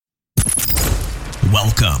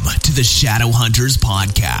Welcome to the Shadowhunters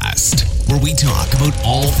Podcast, where we talk about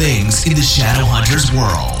all things in the Shadowhunters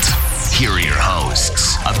world. Here are your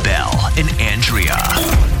hosts, Abel and Andrea.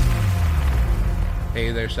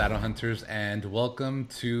 Hey there, Shadowhunters, and welcome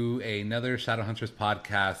to another Shadowhunters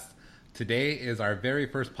Podcast. Today is our very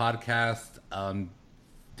first podcast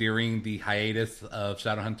during the hiatus of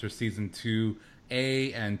Shadowhunters Season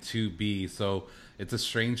 2A and 2B, so it's a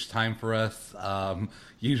strange time for us.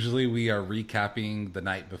 Usually we are recapping the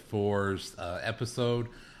night before's episode.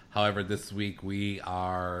 However, this week we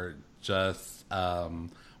are just...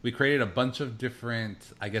 we created a bunch of different,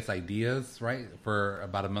 ideas, right? For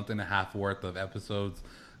about a month and a half worth of episodes.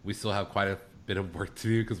 We still have quite a bit of work to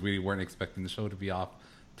do because we weren't expecting the show to be off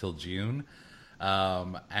till June.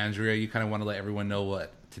 Andrea, you kind of want to let everyone know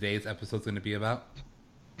what today's episode is going to be about?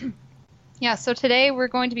 Yeah, so today we're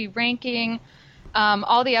going to be ranking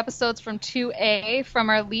all the episodes from 2A, from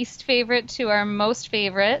our least favorite to our most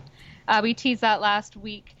favorite. We teased that last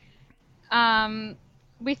week.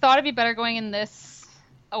 We thought it'd be better going in this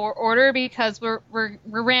order because we're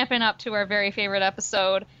ramping up to our very favorite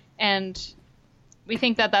episode, and we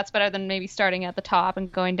think that that's better than maybe starting at the top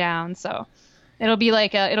and going down. So it'll be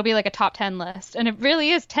like a top 10 list, and it really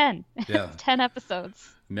is 10. Yeah. 10 episodes.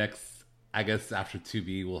 Next, I guess after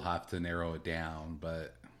 2B we'll have to narrow it down,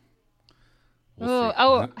 but we'll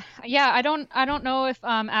see. Yeah, I don't know if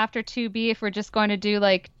after 2B if we're just going to do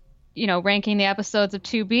ranking the episodes of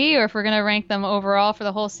 2B, or if we're going to rank them overall for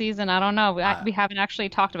the whole season. I don't know. We haven't actually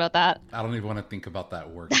talked about that. I don't even want to think about that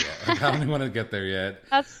work yet. I don't even want to get there yet.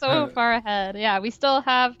 That's so far ahead. Yeah, we still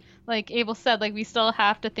have, like Abel said, we still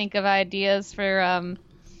have to think of ideas for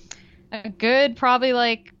a good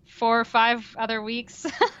probably 4 or 5 other weeks.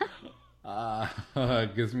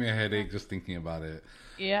 It gives me a headache just thinking about it.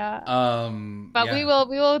 Yeah. But yeah. We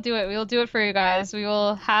will do it. We will do it for you guys. We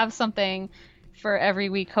will have something for every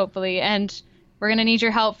week, hopefully, and we're gonna need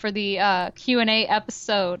your help for the Q&A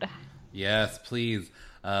episode. Yes, please.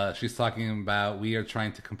 She's talking about we are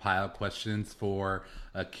trying to compile questions for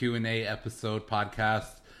a Q&A episode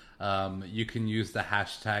podcast. You can use the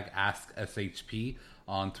hashtag AskSHP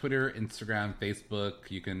on Twitter, Instagram, Facebook.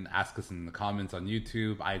 You can ask us in the comments on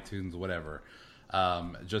YouTube, iTunes, whatever.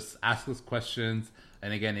 Just ask us questions.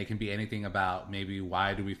 And again, it can be anything about maybe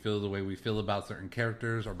why do we feel the way we feel about certain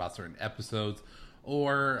characters or about certain episodes,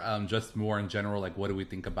 or just more in general, what do we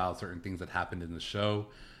think about certain things that happened in the show.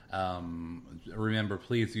 Remember,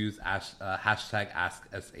 please use hashtag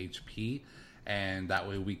AskSHP, and that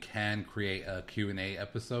way we can create a Q&A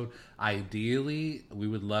episode. Ideally, we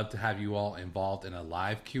would love to have you all involved in a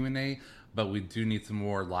live Q&A, but we do need some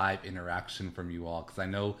more live interaction from you all, because I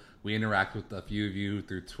know we interact with a few of you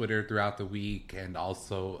through Twitter throughout the week, and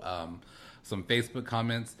also some Facebook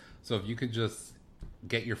comments. So if you could just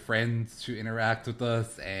get your friends to interact with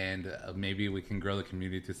us, and maybe we can grow the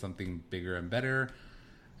community to something bigger and better,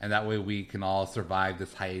 and that way we can all survive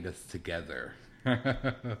this hiatus together.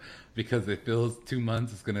 Because it feels 2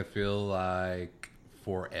 months is going to feel like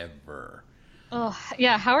forever. Oh,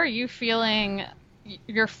 yeah. How are you feeling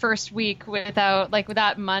your first week without, with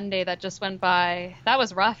that Monday that just went by? That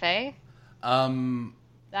was rough, eh?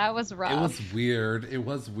 That was rough. It was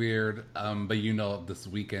weird. But this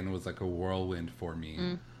weekend was like a whirlwind for me.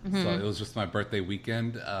 Mm-hmm. So it was just my birthday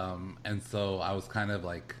weekend. And so I was kind of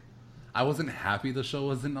I wasn't happy the show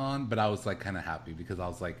wasn't on, but I was kind of happy because I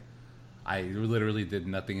was I literally did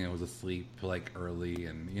nothing and was asleep early,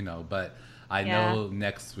 and but I know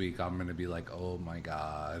next week I'm gonna be oh my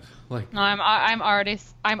god, No, I'm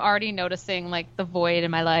already noticing the void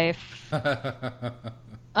in my life.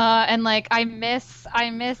 And I miss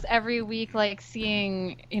every week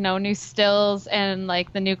seeing new stills and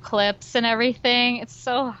the new clips and everything. It's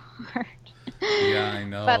so hard. Yeah, I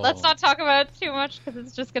know. But let's not talk about it too much because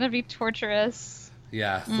it's just gonna be torturous.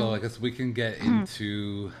 Yeah, so I guess we can get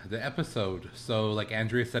into the episode. So like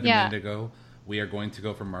Andrea said a minute ago, we are going to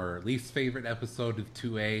go from our least favorite episode of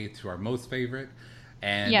 2A to our most favorite.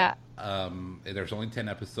 And there's only 10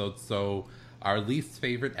 episodes, so our least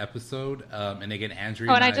favorite episode, and again,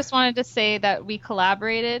 Andrea and I just wanted to say that we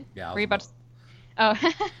collaborated. Yeah.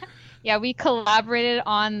 Yeah, we collaborated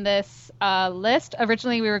on this list.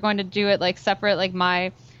 Originally, we were going to do it separate,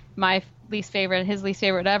 my least favorite and his least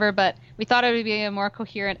favorite, whatever, but we thought it would be a more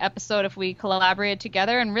coherent episode if we collaborated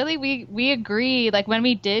together, and really we agree. When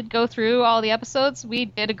we did go through all the episodes, we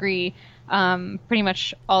did agree pretty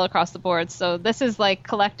much all across the board. So this is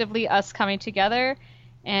collectively us coming together,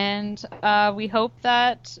 and we hope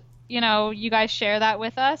that you guys share that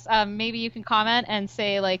with us. Maybe you can comment and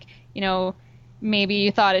say maybe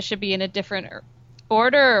you thought it should be in a different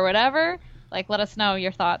order or whatever. Like, let us know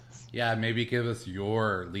your thoughts. Yeah, maybe give us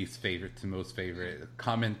your least favorite to most favorite.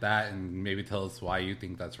 Comment that and maybe tell us why you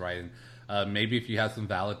think that's right. And maybe if you have some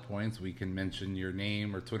valid points, we can mention your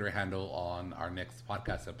name or Twitter handle on our next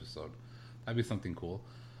podcast episode. That'd be something cool.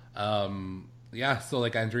 Yeah, so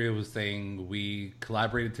like Andrea was saying, we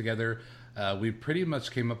collaborated together. We pretty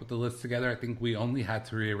much came up with the list together. I think we only had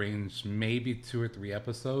to rearrange maybe 2 or 3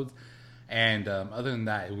 episodes. And other than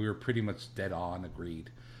that, we were pretty much dead on agreed.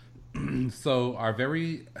 So our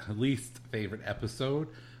very least favorite episode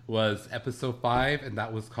was episode 5, and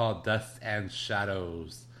that was called Dust and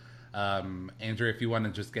Shadows. Andrea, if you want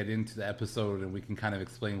to just get into the episode and we can kind of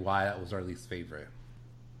explain why that was our least favorite.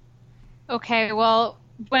 Okay, well,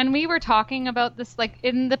 when we were talking about this, like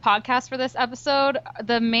in the podcast for this episode,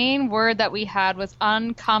 the main word that we had was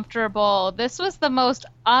uncomfortable. This was the most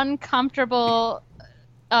uncomfortable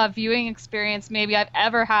viewing experience maybe I've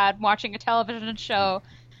ever had watching a television show.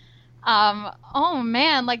 Oh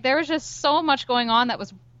man, like there was just so much going on that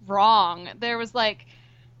was wrong. There was like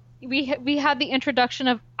we had the introduction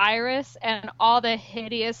of Iris and all the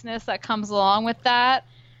hideousness that comes along with that.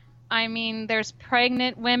 I mean, there's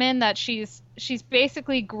pregnant women that she's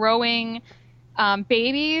basically growing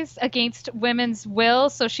babies against women's will.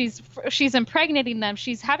 So she's impregnating them.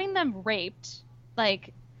 She's having them raped.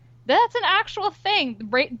 Like, that's an actual thing.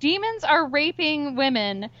 Demons are raping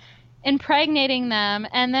women, impregnating them,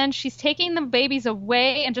 and then she's taking the babies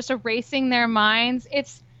away and just erasing their minds.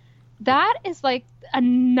 That is like a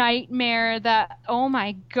nightmare that, oh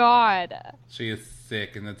my God. She is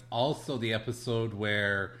sick. And it's also the episode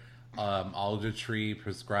where Alder Tree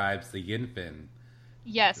prescribes the Yinfen.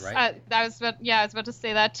 Yes, right? I was about to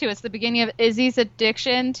say that too. It's the beginning of Izzy's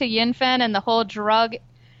addiction to Yinfen and the whole drug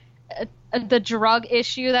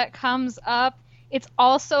issue that comes up. It's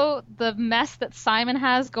also the mess that Simon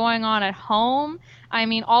has going on at home. I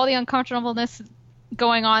mean, all the uncomfortableness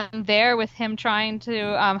going on there with him trying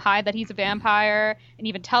to hide that he's a vampire and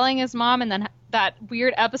even telling his mom, and then that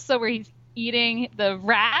weird episode where he's eating the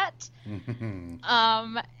rat.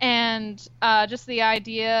 And just the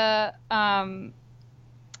idea,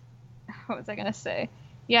 what was I gonna say?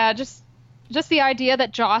 Yeah, just the idea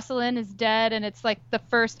that Jocelyn is dead, and it's like the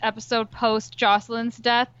first episode post Jocelyn's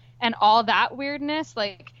death, and all that weirdness,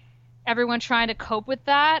 like everyone trying to cope with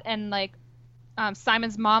that, and like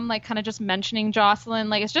Simon's mom like kind of just mentioning Jocelyn,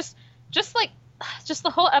 like it's just the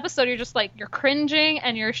whole episode, you're just like, you're cringing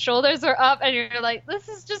and your shoulders are up and you're like, this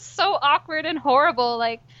is just so awkward and horrible.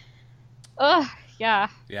 Like, ugh, yeah.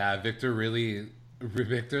 Yeah, Victor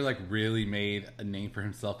like really made a name for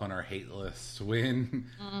himself on our hate list when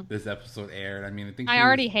this episode aired. I mean, I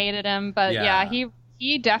already hated him, but yeah,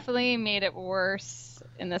 he definitely made it worse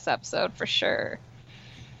in this episode for sure.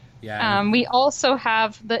 Yeah. We also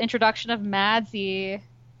have the introduction of Madsy,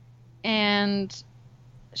 and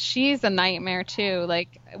she's a nightmare too.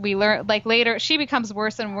 Like we learn, like later, she becomes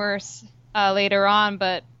worse and worse later on,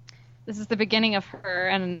 but this is the beginning of her,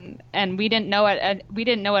 and we didn't know it. We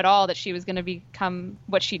didn't know at all that she was going to become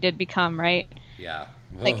what she did become, right? Yeah.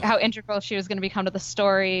 Like how integral she was going to become to the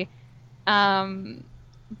story. But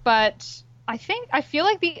I feel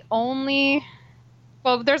like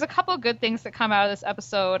there's a couple of good things that come out of this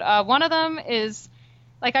episode. One of them is,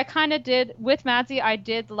 like, I kind of did with Madsy. I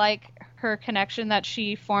did like her connection that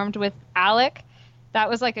she formed with Alec. That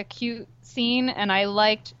was like a cute scene, and I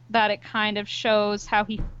liked that it kind of shows how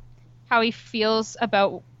he feels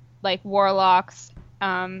about like warlocks,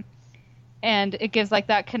 and it gives like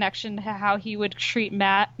that connection to how he would treat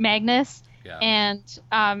Magnus. Yeah.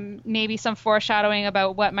 And maybe some foreshadowing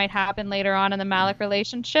about what might happen later on in the Malik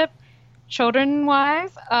relationship,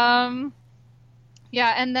 children-wise.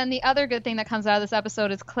 Yeah, and then the other good thing that comes out of this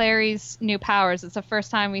episode is Clary's new powers. It's the first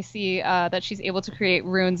time we see that she's able to create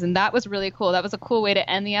runes, and that was really cool. That was a cool way to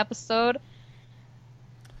end the episode.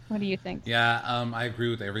 What do you think? Yeah, I agree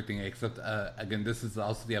with everything, except, again, this is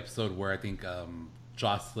also the episode where I think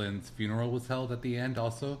Jocelyn's funeral was held at the end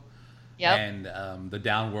also. Yep. And the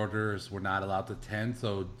Downworlders were not allowed to attend,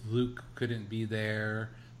 so Luke couldn't be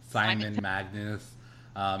there, Simon, Magnus.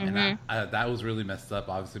 And that was really messed up,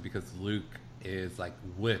 obviously, because Luke is like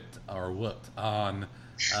whooped on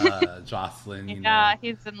Jocelyn. You know?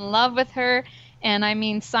 He's in love with her, and I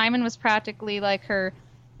mean, Simon was practically like her,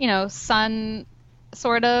 son,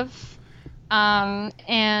 sort of.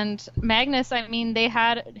 And Magnus, I mean, they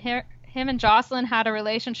had him and Jocelyn had a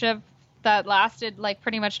relationship that lasted like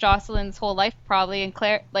pretty much Jocelyn's whole life, probably. And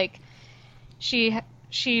Claire, like, she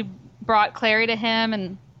brought Clary to him,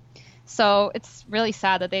 and so it's really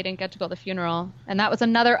sad that they didn't get to go to the funeral. And that was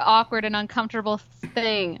another awkward and uncomfortable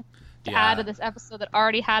thing to add to this episode that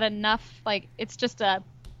already had enough. Like, it's just a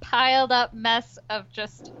piled up mess of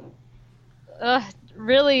just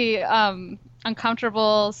really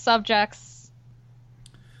uncomfortable subjects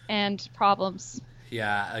and problems.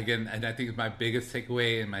 Yeah, again, and I think my biggest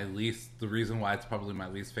takeaway and the reason why it's probably my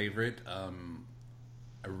least favorite,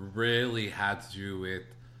 really had to do with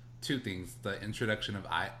two things: the introduction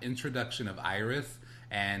of Iris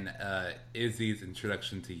and Izzy's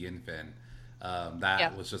introduction to Yinfen.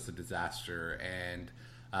 That was just a disaster, and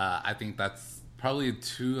I think that's probably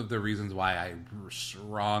two of the reasons why I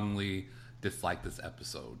strongly dislike this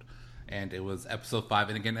episode. And it was episode 5,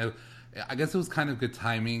 and again, I guess it was kind of good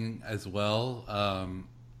timing as well.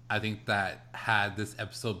 I think that had this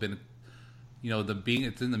episode been,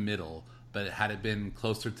 it's in the middle, but had it been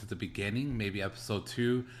closer to the beginning, maybe episode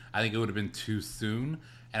 2, I think it would have been too soon.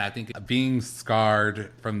 And I think being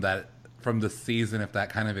scarred from the season, if that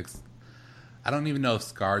kind of I don't even know if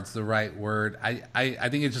scarred's the right word. I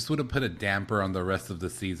think it just would have put a damper on the rest of the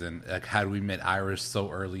season. Like, had we met Iris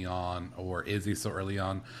so early on, or Izzy so early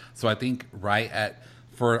on. So I think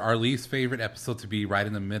for our least favorite episode to be right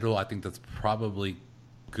in the middle, I think that's probably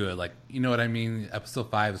good. Like, you know what I mean?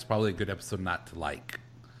 Episode 5 is probably a good episode not to like.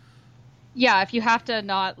 Yeah, if you have to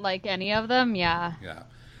not like any of them, yeah. Yeah.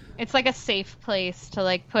 It's like a safe place to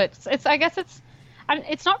like put. I guess it's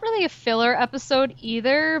not really a filler episode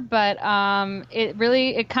either, but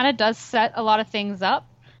it kind of does set a lot of things up.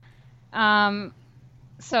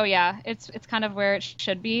 So yeah, it's kind of where it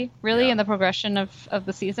should be, really, in the progression of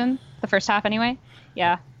the season, the first half anyway.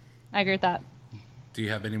 Yeah, I agree with that. Do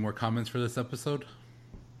you have any more comments for this episode?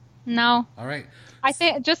 No. All right. I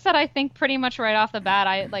think pretty much right off the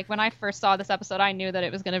bat, when I first saw this episode, I knew that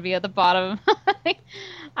it was going to be at the bottom.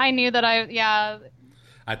 I knew that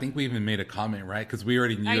I think we even made a comment, right? Because we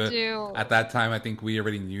already knew at that time. I think we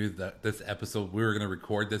already knew that this episode, we were going to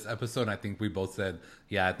record this episode. And I think we both said,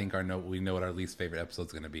 yeah, I think we know what our least favorite episode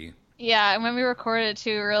is going to be. Yeah, and when we recorded it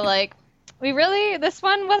too, we were like, this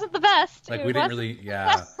one wasn't the best. Like, we didn't really,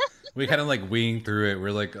 yeah. We kind of like winged through it.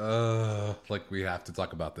 We're like, we have to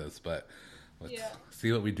talk about this, but let's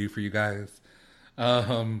see what we do for you guys.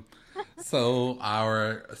 So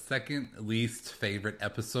our second least favorite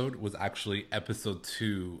episode was actually episode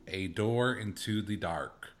 2, A Door into the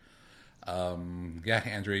Dark.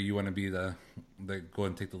 Andrea, you want to be the go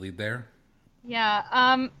and take the lead there?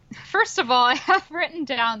 Yeah. First of all, I have written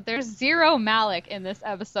down there's zero Malik in this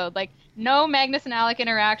episode. Like, no Magnus and Alec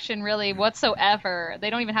interaction really whatsoever. They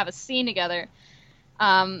don't even have a scene together.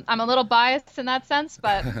 I'm a little biased in that sense,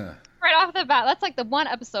 but right off the bat, that's like the one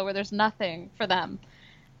episode where there's nothing for them.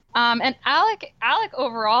 And Alec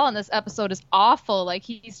overall in this episode is awful. Like,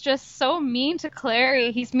 he's just so mean to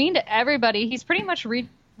Clary. He's mean to everybody. He's pretty much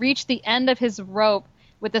reached the end of his rope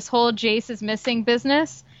with this whole Jace is missing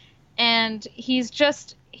business. And he's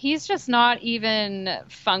just not even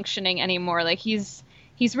functioning anymore. Like, he's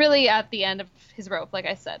really at the end of his rope, like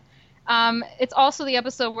I said. It's also the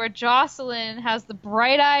episode where Jocelyn has the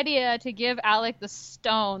bright idea to give Alec the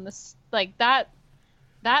stone. That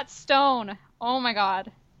stone. Oh my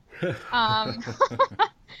god.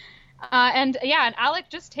 And Alec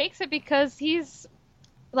just takes it because he's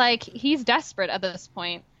desperate at this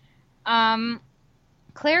point.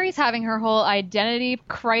 Clary's having her whole identity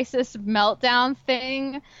crisis meltdown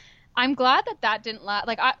thing. I'm glad that didn't last.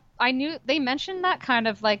 Like, I knew they mentioned that kind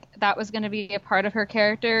of like that was going to be a part of her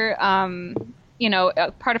character,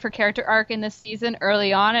 a part of her character arc in this season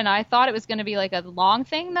early on, and I thought it was going to be like a long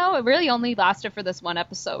thing. Though it really only lasted for this one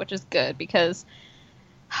episode, which is good because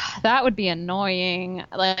that would be annoying.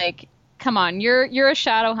 Like, come on, you're a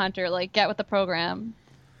shadow hunter. Like, get with the program.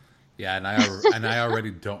 Yeah, and I already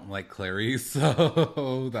don't like Clary,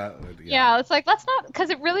 so that would it's like, let's not, because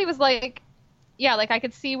it really was like, like I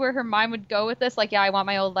could see where her mind would go with this, like, I want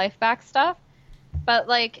my old life back stuff, but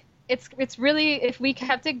like it's really, if we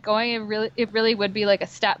kept it going, it really would be like a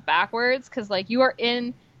step backwards, because like you're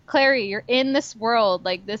in this world,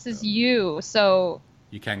 like this is you, so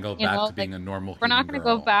you can't go back to being a normal. We're not going to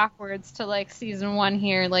go backwards to like season 1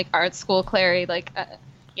 here, like art school Clary, like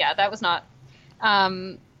that was not.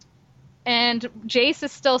 And Jace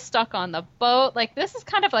is still stuck on the boat. Like, this is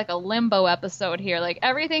kind of like a limbo episode here. Like,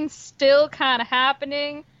 everything's still kind of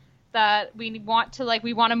happening that we want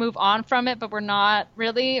to move on from it, but we're not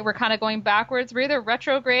really. We're kind of going backwards. We're either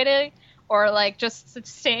retrograding or, like, just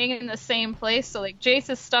staying in the same place. So, like,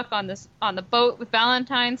 Jace is stuck on the boat with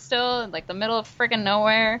Valentine still in, like, the middle of friggin'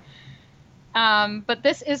 nowhere.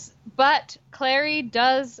 But Clary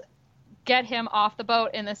does get him off the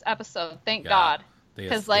boat in this episode. Thank God.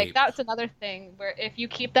 Because, like, that's another thing where if you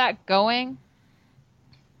keep that going,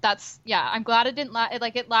 I'm glad it didn't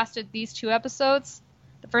it lasted these 2 episodes,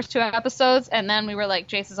 the first 2 episodes, and then we were like,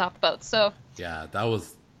 Jace is off the boat. So yeah, that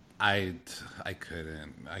was I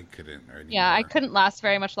couldn't anymore. Yeah, I couldn't last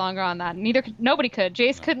very much longer on that. Nobody could.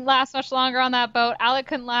 Jace couldn't last much longer on that boat. Alec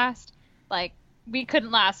couldn't last. Like, we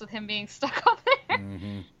couldn't last with him being stuck on there.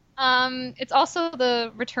 Mm-hmm. It's also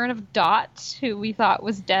the return of Dot, who we thought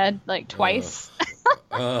was dead like twice.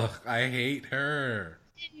 Ugh, I hate her.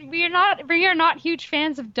 We are not huge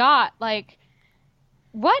fans of Dot. Like,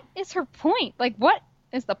 what is her point? Like, what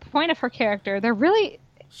is the point of her character?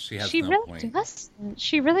 She no really point. doesn't.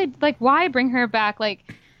 She really, like, why bring her back?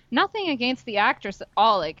 Like, nothing against the actress at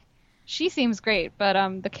all. Like, she seems great, but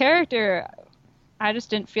the character, I just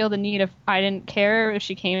didn't feel the need of. I didn't care if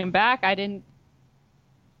she came back. I didn't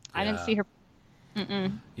see her.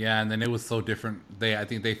 Mm-mm. Yeah, and then it was so different. I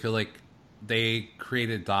think they feel like they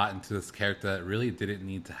created Dot into this character that really didn't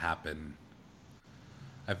need to happen.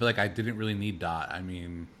 I feel like I didn't really need Dot. I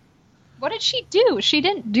mean, what did she do? She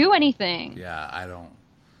didn't do anything. Yeah, I don't.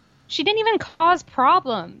 She didn't even cause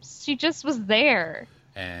problems. She just was there.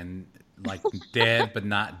 And, like, dead but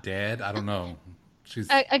not dead. I don't know. She's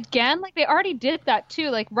again, like, they already did that too.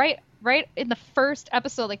 Like, right in the first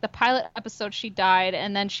episode, like the pilot episode, she died,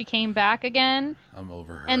 and then she came back again. I'm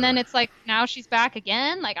over her. And then it's like, now she's back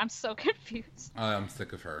again. Like, I'm so confused. I'm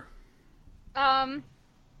sick of her.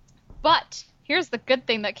 But here's the good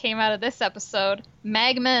thing that came out of this episode.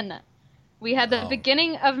 Magman. We had the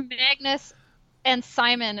beginning of Magnus and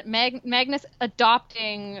Simon. Magnus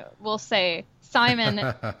adopting, we'll say,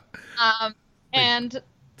 Simon. And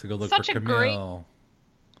to go look such for Camille.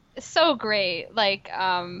 So great. Like,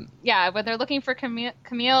 yeah, when they're looking for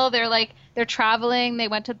Camille, they're traveling. They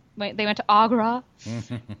went to Agra.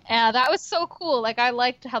 And that was so cool. Like, I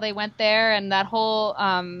liked how they went there, and that whole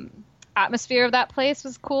atmosphere of that place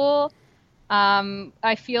was cool.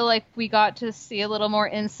 I feel like we got to see a little more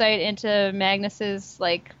insight into Magnus's,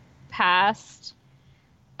 like, past,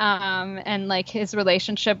 and, like, his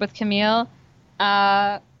relationship with Camille.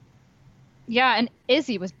 Yeah, and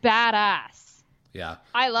Izzy was badass. Yeah.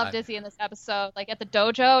 I loved Izzy in this episode. Like, at the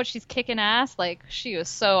dojo, she's kicking ass. Like, she was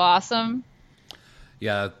so awesome.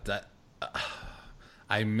 Yeah,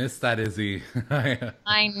 I miss that Izzy. I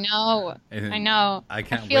know. I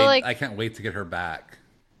can't wait to get her back.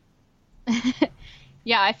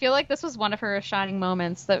 Yeah, I feel like this was one of her shining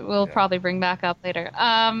moments that we'll probably bring back up later.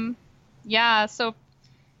 Yeah, so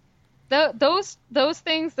those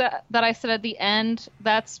things that I said at the end,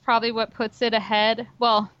 that's probably what puts it ahead.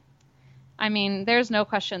 Well, I mean, there's no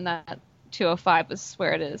question that 205 is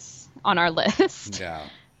where it is on our list. Yeah.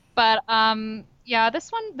 But yeah,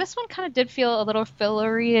 this one kind of did feel a little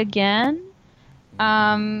fillery again.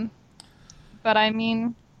 But I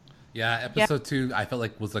mean, yeah, episode 2 I felt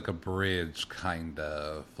like was like a bridge, kind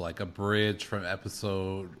of like a bridge from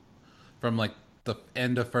like the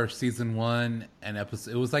end of first season 1 and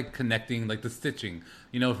episode. It was like connecting, like the stitching,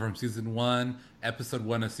 you know, from season 1, episode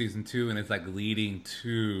 1 of season 2, and it's like leading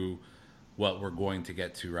to what we're going to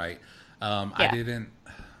get to, right? I didn't.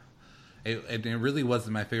 It really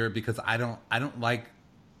wasn't my favorite because I don't like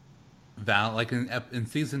Val. Like in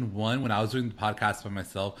season 1, when I was doing the podcast by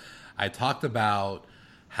myself, I talked about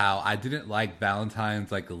how I didn't like Valentine's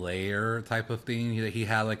like layer type of thing. He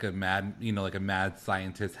had like a mad, like a mad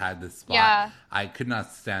scientist had this spot. Yeah. I could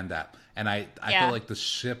not stand that. And I felt like the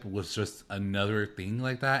ship was just another thing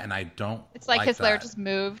like that, and I don't. It's like his lair just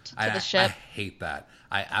moved to the ship. I hate that.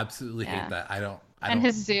 I absolutely hate that. I don't. And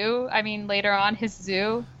his zoo. I mean, later on, his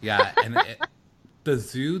zoo. Yeah, and the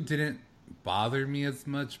zoo didn't bother me as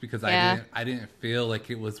much because I didn't feel like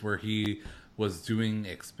it was where he was doing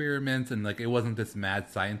experiments, and like it wasn't this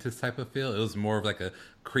mad scientist type of feel. It was more of like a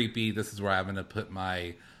creepy, this is where I'm gonna put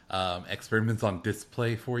my experiments on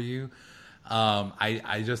display for you.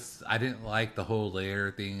 I didn't like the whole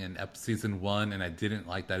layer thing in season 1, and I didn't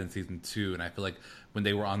like that in season 2, and I feel like when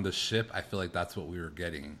they were on the ship, I feel like that's what we were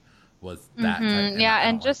getting was that type,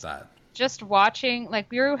 and just watching,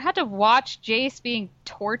 like, we had to watch Jace being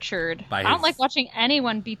tortured. I don't like watching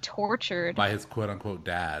anyone be tortured by his quote unquote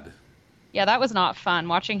dad. Yeah, that was not fun,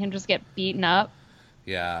 watching him just get beaten up.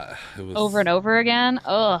 Yeah, it was over and over again.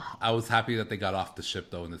 Ugh. I was happy that they got off the ship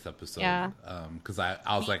though in this episode. Yeah. Because I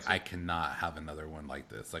was like, I cannot have another one like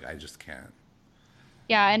this. Like, I just can't.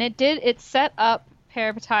 Yeah, and it set up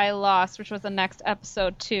Parabatai Lost, which was the next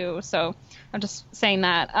episode too. So I'm just saying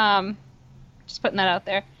that. Just putting that out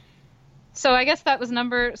there. So I guess that was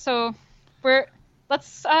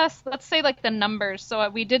let's say like the numbers. So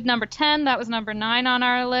we did number 10. That was number 9 on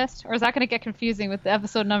our list. Or is that going to get confusing with the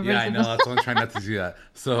episode numbers? Yeah, I know. That's why I'm trying not to do that.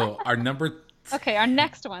 So our number. Okay, our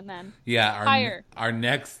next one then. Yeah, our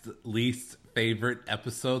next least favorite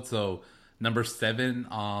episode. So number 7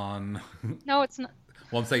 on. No, it's not.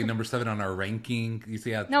 Well, I'm saying number 7 on our ranking. You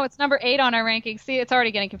see how? No, it's number 8 on our ranking. See, it's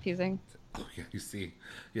already getting confusing. Oh yeah, you see.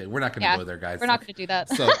 Yeah, we're not going to go there, guys. We're not going to do that.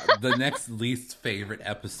 So the next least favorite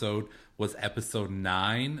episode was episode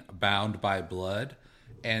 9, Bound by Blood,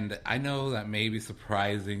 and I know that may be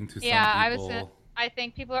surprising to some people. I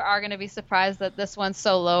think people are going to be surprised that this one's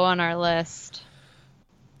so low on our list.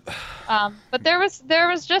 But there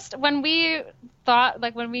was just when we thought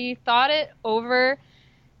it over,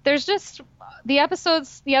 there's just the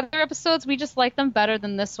other episodes we just like them better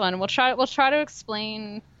than this one. We'll try to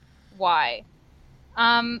explain why.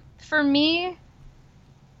 For me,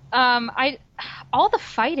 all the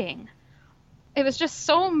fighting, it was just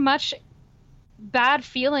so much bad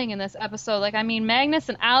feeling in this episode. Like, I mean, Magnus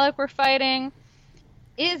and Alec were fighting,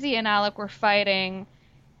 Izzy and Alec were fighting.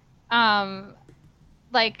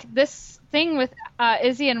 Like, this thing with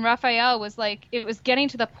Izzy and Raphael was like, it was getting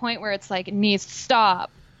to the point where it's like, it needs to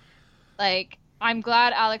stop. Like, I'm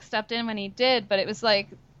glad Alec stepped in when he did, but it was like,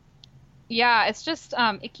 yeah, it's just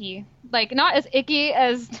icky. Like, not as icky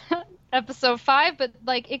as episode 5, but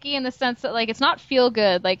like icky in the sense that like it's not feel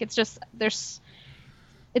good. Like, it's just there's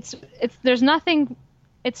nothing.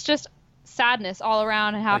 It's just sadness all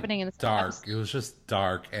around and happening in this dark. episode. It was just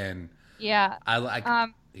dark, and yeah, I like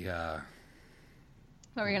yeah.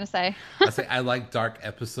 What were you gonna say? I like dark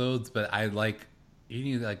episodes, but I like you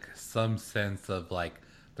need like some sense of like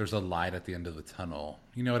there's a light at the end of the tunnel.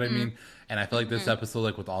 You know what I mean? And I feel like this episode,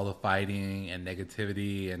 like with all the fighting and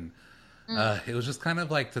negativity, and it was just kind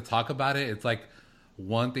of like to talk about it. It's like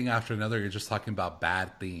one thing after another. You're just talking about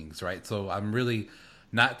bad things, right? So I'm really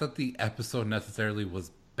not that the episode necessarily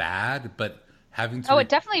was bad, but having to it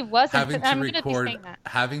definitely wasn't.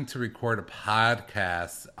 Having to record a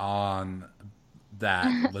podcast on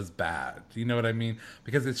that was bad. You know what I mean?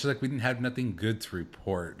 Because it's just like we didn't have nothing good to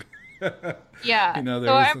report. Yeah. You know,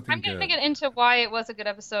 so I'm going to get into why it was a good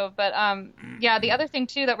episode, but yeah, the other thing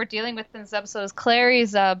too that we're dealing with in this episode is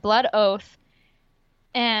Clary's blood oath,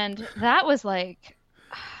 and that was like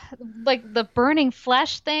the burning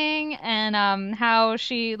flesh thing, and how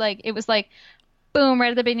she like it was like boom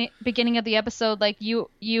right at the beginning of the episode, like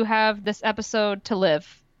you have this episode to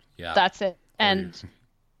live. Yeah. That's it. And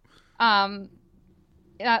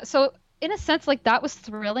yeah, so in a sense, like that was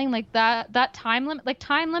thrilling, like that time limit, like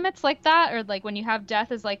time limits like that, or like when you have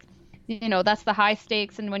death is like, you know, that's the high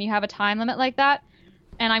stakes, and when you have a time limit like that.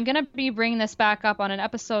 And I'm gonna be bringing this back up on an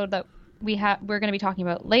episode that we're gonna be talking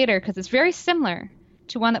about later, because it's very similar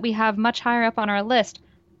to one that we have much higher up on our list,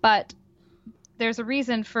 but there's a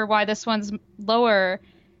reason for why this one's lower.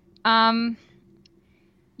 Yeah,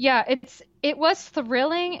 it was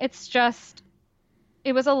thrilling. It's just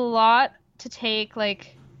it was a lot to take,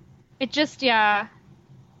 like it just, yeah,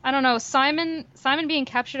 I don't know. Simon being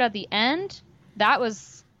captured at the end, that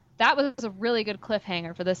was a really good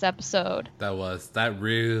cliffhanger for this episode. That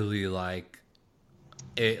really like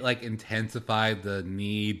it like intensified the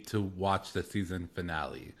need to watch the season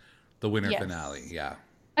finale, the winter finale. Yeah.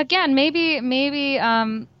 Again, maybe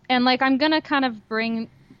and like I'm gonna kind of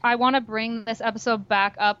I want to bring this episode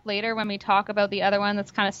back up later when we talk about the other one that's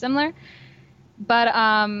kind of similar, but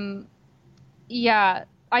yeah.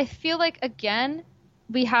 I feel like, again,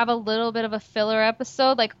 we have a little bit of a filler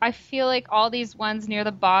episode. Like, I feel like all these ones near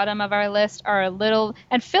the bottom of our list are a little...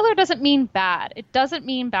 And filler doesn't mean bad. It doesn't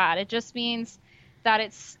mean bad. It just means that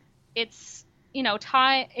it's you know,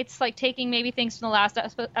 it's like taking maybe things from the last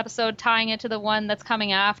episode, tying it to the one that's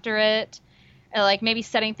coming after it, and like maybe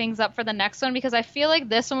setting things up for the next one, because I feel like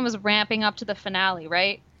this one was ramping up to the finale,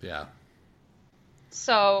 right? Yeah.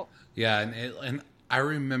 So... Yeah, and I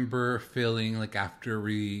remember feeling like after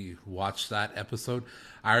we watched that episode,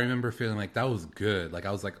 I remember feeling like that was good. Like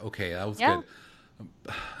I was like, okay, that was good.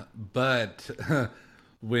 But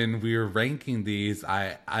when we were ranking these,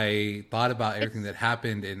 I thought about everything that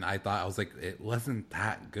happened, and I was like, it wasn't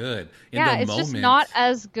that good. It's just not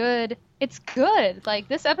as good. It's good. Like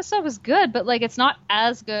this episode was good, but like it's not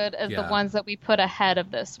as good as the ones that we put ahead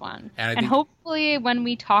of this one. And hopefully when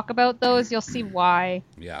we talk about those, you'll see why.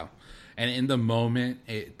 Yeah. And in the moment,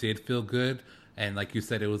 it did feel good, and like you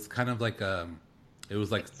said, it was kind of like it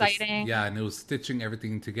was like exciting. And it was stitching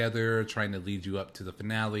everything together, trying to lead you up to the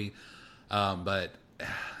finale. But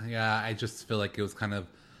yeah, I just feel like it was kind of,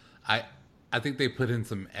 I think they put in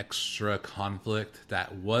some extra conflict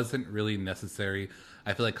that wasn't really necessary.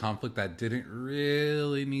 I feel like conflict that didn't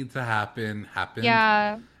really need to happened.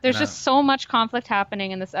 Yeah, there's just so much conflict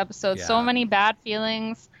happening in this episode. Yeah. So many bad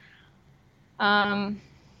feelings.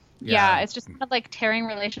 Yeah, it's just kind of like tearing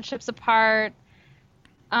relationships apart.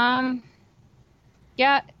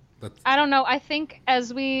 Yeah, I don't know. I think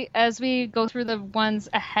as we go through the ones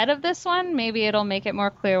ahead of this one, maybe it'll make it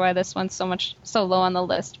more clear why this one's so low on the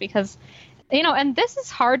list, because and this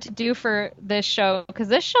is hard to do for this show because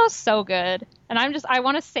this show's so good. And I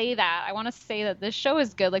want to say that. I want to say that this show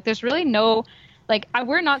is good. Like, there's really no,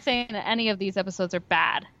 we're not saying that any of these episodes are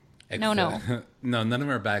bad. No. No, none of them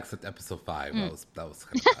are bad except episode 5. That was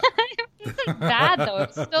kind of bad. It wasn't bad though.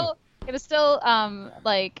 It was still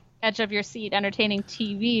edge of your seat, entertaining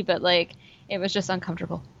TV, but it was just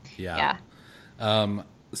uncomfortable. Yeah.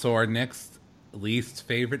 So our next least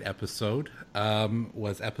favorite episode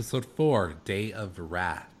was episode 4, Day of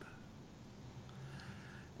Wrath.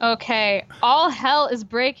 Okay, all hell is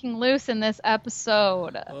breaking loose in this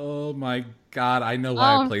episode. Oh my god, I know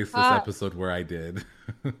why I placed this episode where I did.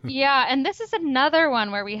 Yeah, and this is another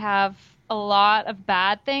one where we have a lot of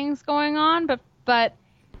bad things going on, but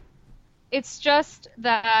it's just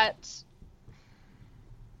that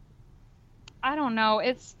I don't know.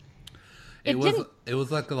 It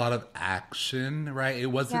was like a lot of action, right? It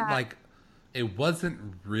wasn't it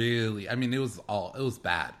wasn't really. I mean, it was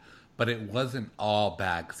bad, but it wasn't all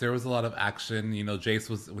bad because there was a lot of action. Jace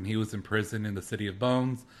was when he was in prison in the City of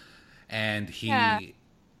Bones, and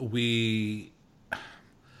we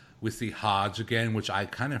see Hodge again, which by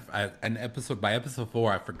episode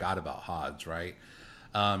 4 I forgot about Hodge, right?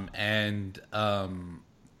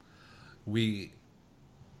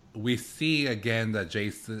 We see again that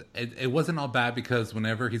Jason. It wasn't all bad because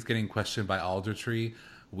whenever he's getting questioned by Aldertree,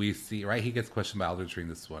 we see he gets questioned by Aldertree in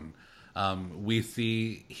this one. We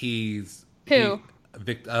see not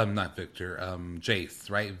Victor,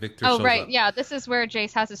 Jace, right? Victor. Oh, shows right, up, yeah. This is where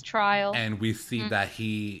Jace has his trial, and we see that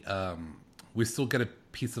we still get a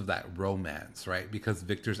piece of that romance, right? Because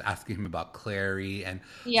Victor's asking him about Clary, and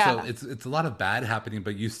so it's a lot of bad happening,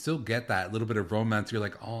 but you still get that little bit of romance. You're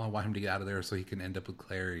like, oh, I want him to get out of there so he can end up with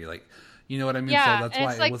Clary, you know what I mean? Yeah, so that's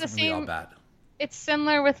why it wasn't really all bad. It's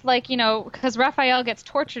similar with because Raphael gets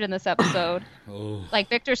tortured in this episode.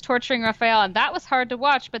 Victor's torturing Raphael, and that was hard to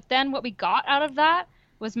watch. But then what we got out of that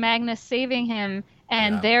was Magnus saving him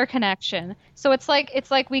and their connection. So it's like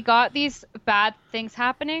we got these bad things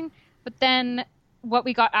happening, but then what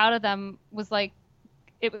we got out of them was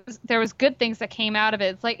there was good things that came out of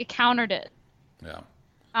it. It's it countered it. Yeah.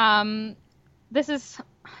 This is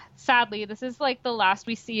the last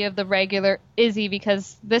we see of the regular Izzy,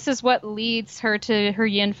 because this is what leads her to her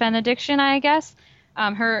yin fen addiction, I guess.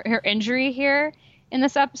 Her injury here in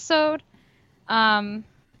this episode. Yeah,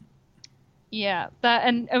 that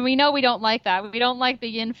and we know we don't like that. We don't like the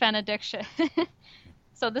yin fen addiction.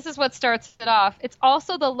 So this is what starts it off. It's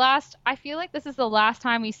also I feel like this is the last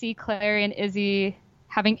time we see Clary and Izzy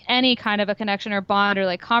having any kind of a connection or bond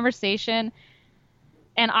or conversation.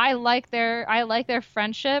 And I like their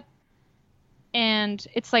friendship. And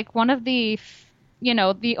it's one of the,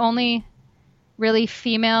 the only really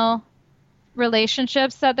female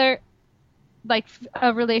relationships that they're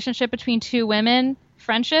a relationship between two women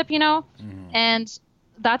friendship, and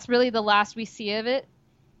that's really the last we see of it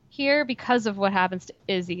here because of what happens to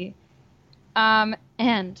Izzy.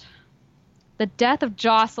 And the death of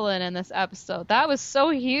Jocelyn in this episode, that was so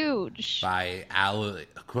huge. By Alec,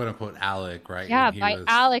 quote unquote Alec, right? Yeah,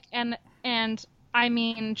 Alec. And I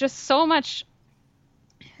mean, just so much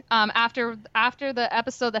after the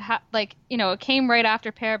episode that it came right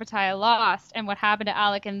after Parabatai lost and what happened to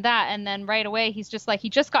Alec and that, and then right away he's just he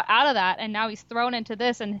just got out of that and now he's thrown into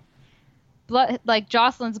this, and blood,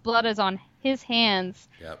 Jocelyn's blood is on his hands.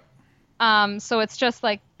 Yep. So it's just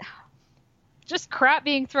just crap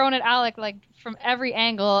being thrown at Alec from every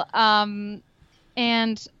angle. And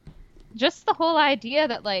just the whole idea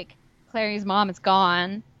that Clary's mom is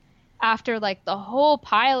gone after the whole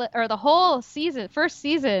pilot or the whole first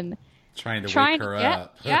season, trying to wake her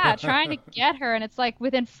up. Yeah, trying to get her, and it's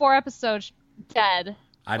within 4 episodes dead.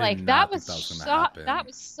 I did not think that was going to happen. That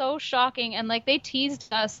was so shocking, and they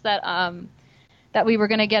teased us that we were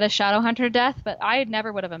going to get a Shadowhunter death, but I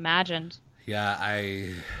never would have imagined. Yeah,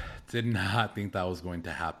 I did not think that was going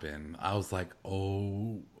to happen. I was like,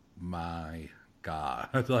 oh my god,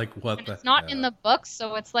 what and the it's not in the books,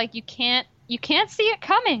 so it's you can't see it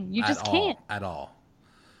coming. You just can't at all.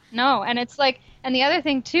 No, and it's and the other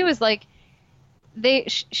thing too is her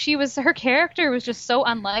character was just so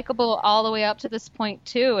unlikable all the way up to this point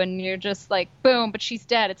too, and you're just boom, but she's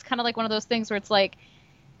dead. It's kind of one of those things where it's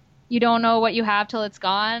you don't know what you have till it's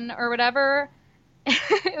gone or whatever.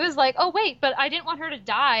 It was oh wait, but I didn't want her to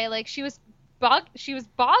die. She was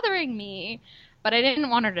bothering me, but I didn't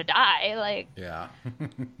want her to die. Yeah.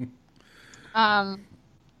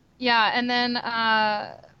 Yeah, and then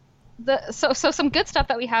so some good stuff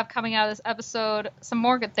that we have coming out of this episode. Some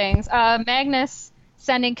more good things. Magnus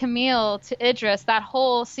sending Camille to Idris. That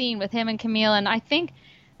whole scene with him and Camille, and I think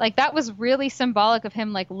like that was really symbolic of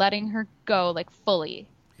him like letting her go like fully.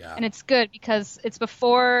 Yeah. And it's good because it's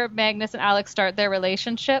before Magnus and Alex start their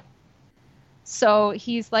relationship. So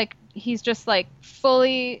he's just like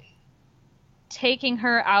fully taking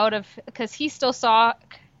her out of, because he still saw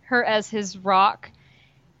her as his rock,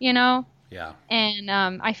 you know? Yeah. And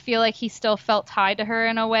I feel like he still felt tied to her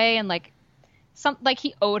in a way, and like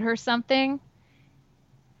he owed her something.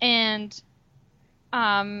 And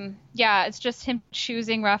it's just him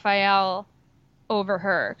choosing Raphael over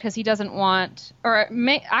her because he doesn't want, or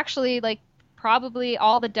actually like probably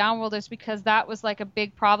all the downworlders, because that was like a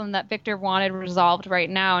big problem that Victor wanted resolved right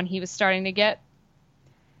now, and he was starting to get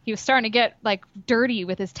like dirty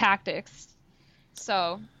with his tactics.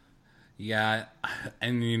 So yeah,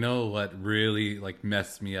 and you know what really like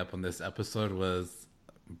messed me up on this episode was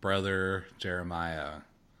brother Jeremiah.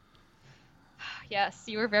 Yes,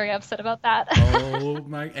 you were very upset about that. Oh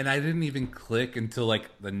my, and I didn't even click until like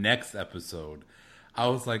the next episode. I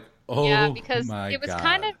was like, oh yeah, because my it was God.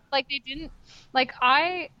 kind of like they didn't, like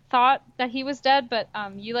I thought that he was dead, but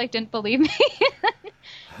you like didn't believe me.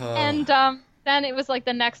 And then it was like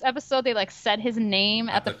the next episode they like said his name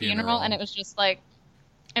at the funeral, and it was just like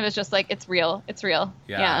it's real.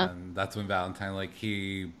 Yeah. And that's when Valentine, like,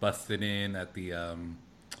 he busted in at the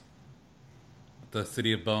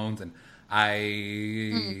City of Bones, and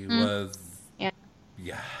I was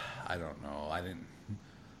I don't know.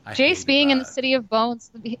 Jace being in the City of Bones,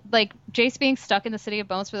 like Jace being stuck in the City of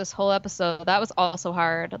Bones for this whole episode, that was also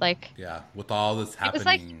hard. Like, yeah, with all this happening,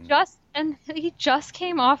 it was like he just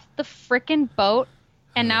came off the frickin' boat,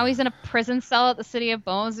 and now he's in a prison cell at the City of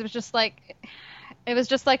Bones. It was just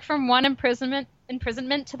like from one imprisonment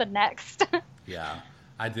to the next. Yeah,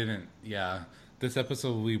 this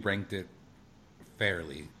episode we ranked it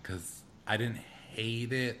fairly because I didn't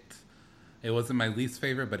hate it. It wasn't my least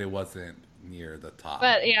favorite, but it wasn't near the top.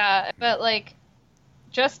 But like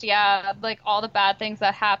all the bad things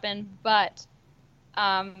that happened, but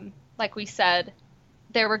like we said,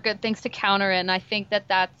 there were good things to counter it, and I think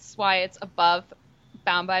that's why it's above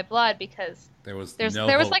Bound by Blood, because there was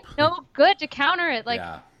like no good to counter it. Like,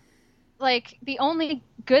 like the only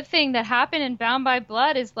good thing that happened in Bound by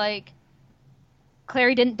Blood is like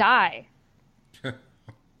Clary didn't die.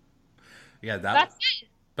 Yeah, that's it.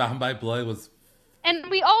 Bound by Blood was, and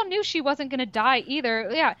we all knew she wasn't gonna die either.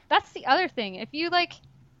 Yeah, that's the other thing. If you like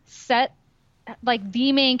set like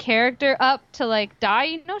the main character up to like die,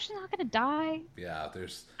 you know she's not gonna die. Yeah,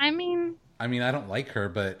 I mean, I don't like her,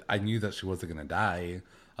 but I knew that she wasn't gonna die.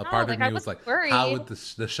 A part of me was like, worried. how would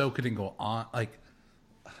the show couldn't go on? Like,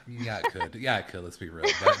 yeah, it could. Yeah, it could. Let's be real.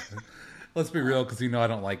 But let's be real, because I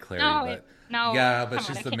don't like Clary. But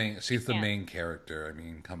she's the main character. I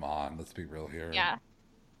mean, come on. Let's be real here. Yeah.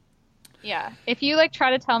 Yeah. If you like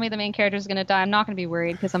try to tell me the main character is gonna die, I'm not gonna be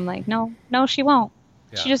worried, because I'm like, no, she won't.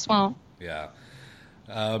 Yeah. She just won't. Yeah.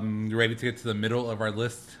 You ready to get to the middle of our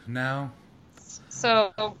list now?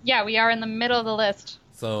 So yeah, we are in the middle of the list.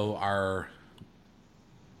 So I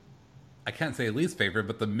can't say least favorite,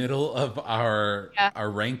 but the middle of our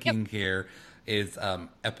ranking here is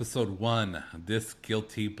episode 1, This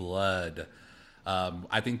Guilty Blood.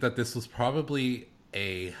 I think that this was probably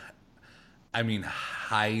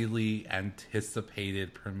highly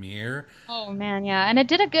anticipated premiere. Oh man, yeah, and it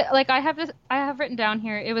did a good. Like I have written down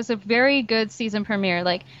here. It was a very good season premiere.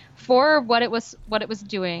 Like for what it was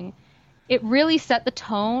doing, it really set the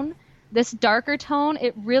tone. This darker tone,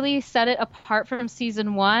 it really set it apart from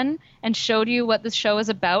season 1 and showed you what the show is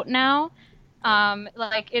about now.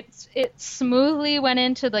 Like it smoothly went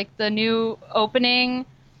into like the new opening.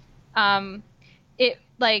 The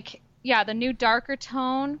new darker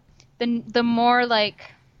tone. The more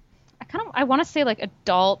like I want to say like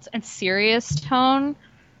adult and serious tone.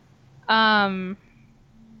 And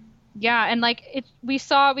like we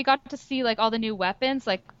got to see like all the new weapons.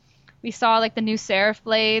 Like we saw like the new Seraph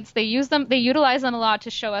blades. They utilize them a lot to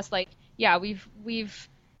show us like, yeah, we've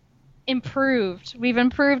improved. We've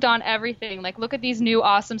improved on everything. Like look at these new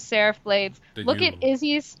awesome Seraph blades. Look at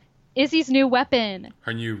Izzy's new weapon.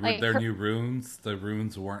 New runes. The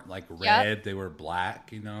runes weren't like red, they were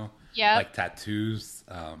black, Yeah. Like tattoos.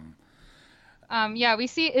 We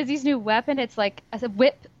see Izzy's new weapon. It's like a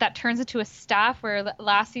whip that turns into a staff, where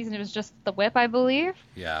last season it was just the whip, I believe.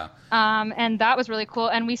 Yeah. And that was really cool.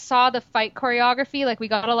 And we saw the fight choreography. Like we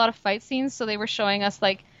got a lot of fight scenes, so they were showing us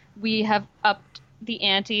like we have upped the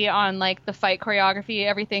ante on like the fight choreography.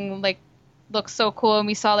 Everything like looks so cool. And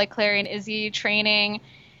we saw like Clary and Izzy training.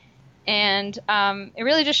 And it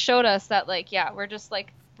really just showed us that, like, yeah, we're just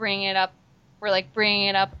like bringing it up. We're like bringing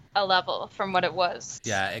it up a level from what it was.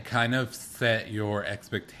 Yeah, it kind of set your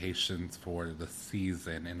expectations for the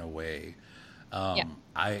season in a way. Yeah.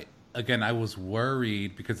 I was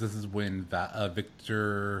worried because this is when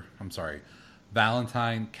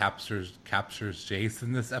Valentine captures Jace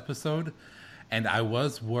in this episode, and I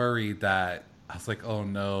was worried that I was like, oh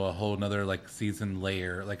no, a whole nother like season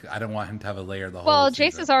layer. Like I don't want him to have a layer the whole. Well,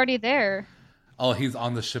 season. Jace is already there. Oh, he's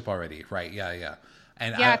on the ship already, right? Yeah.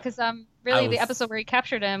 And yeah, because really the episode where he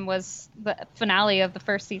captured him was the finale of the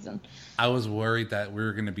first season. I was worried that we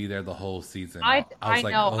were going to be there the whole season. I was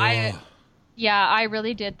like, know. oh. I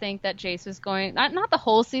really did think that Jace was going not the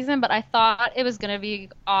whole season, but I thought it was going to be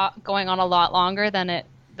going on a lot longer than it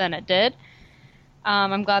did.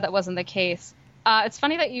 I'm glad that wasn't the case. It's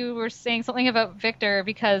funny that you were saying something about Victor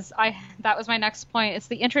because that was my next point. It's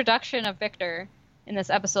the introduction of Victor in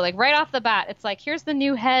this episode. Like right off the bat, it's like, here's the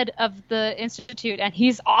new head of the Institute and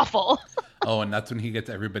he's awful. Oh, and that's when he gets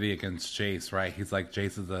everybody against Jace, right? He's like,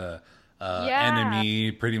 Jace is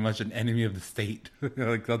enemy, pretty much an enemy of the state.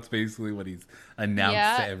 Like that's basically what he's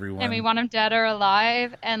announced to everyone. And we want him dead or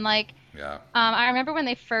alive. And like, I remember when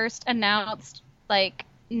they first announced like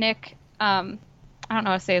Nick, I don't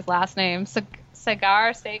know how to say his last name,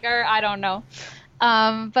 Sagar, I don't know.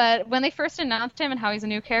 But when they first announced him and how he's a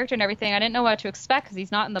new character and everything, I didn't know what to expect because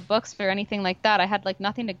he's not in the books or anything like that. I had like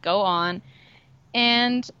nothing to go on,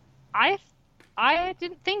 and I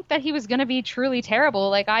didn't think that he was going to be truly terrible.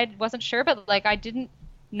 Like I wasn't sure, but like I didn't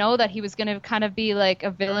know that he was going to kind of be like a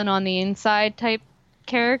villain on the inside type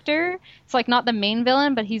character. It's like not the main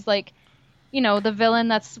villain, but he's like, you know, the villain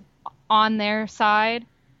that's on their side.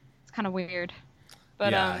 It's kind of weird.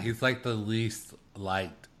 But yeah, he's like the least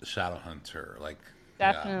liked Shadowhunter. Like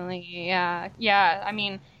definitely, yeah. I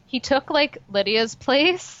mean, he took like Lydia's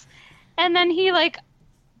place, and then he like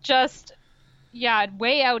just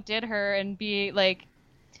way outdid her and be like,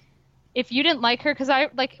 if you didn't like her, because I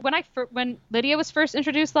like when Lydia was first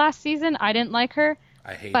introduced last season, I didn't like her.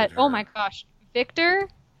 I hated her. Oh my gosh,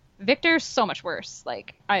 Victor's so much worse.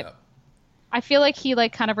 Like I feel like he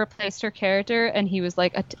like kind of replaced her character, and he was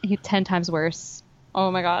like 10 times worse. Oh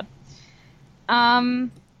my god.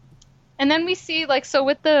 And then we see like, so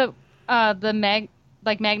with the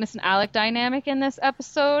Magnus and Alec dynamic in this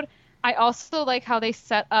episode, I also like how they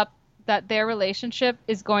set up that their relationship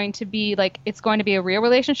is going to be like, it's going to be a real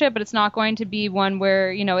relationship, but it's not going to be one where,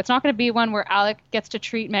 you know, it's not going to be one where Alec gets to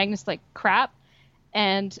treat Magnus like crap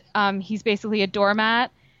and he's basically a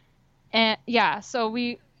doormat. And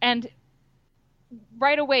and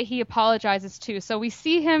right away he apologizes too. So we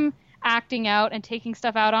see him acting out and taking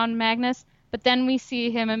stuff out on Magnus, but then we see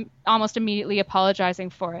him almost immediately apologizing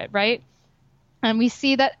for it, right? And we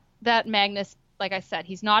see that Magnus, like I said,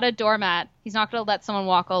 he's not a doormat. He's not going to let someone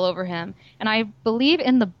walk all over him. And I believe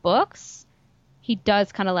in the books, he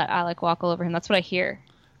does kind of let Alec walk all over him. That's what I hear.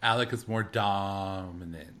 Alec is more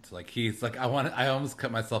dominant. Like he's like, I almost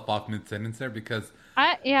cut myself off mid-sentence there because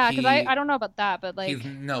I don't know about that, but like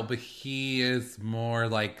but he is more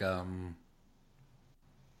like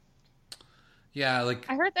like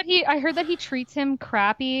I heard that he treats him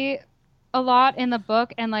crappy a lot in the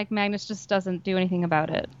book, and like Magnus just doesn't do anything about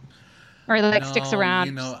it, or like sticks around.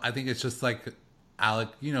 You know, I think it's just like Alec.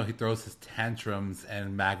 You know, he throws his tantrums,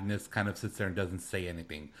 and Magnus kind of sits there and doesn't say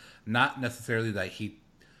anything. Not necessarily that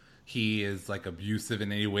he is like abusive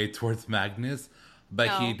in any way towards Magnus, but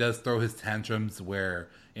he does throw his tantrums where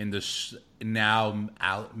in the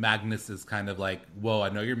Magnus is kind of like, whoa, I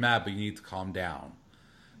know you're mad, but you need to calm down.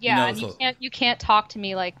 Yeah, you know, and you can't talk to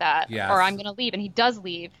me like that, or I'm going to leave. And he does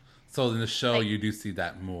leave. So in the show, you do see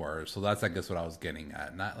that more. So that's, I guess, what I was getting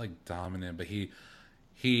at. Not like dominant, but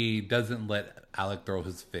he doesn't let Alec throw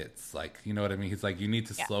his fits. Like, you know what I mean? He's like, you need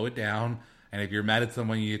to slow it down. And if you're mad at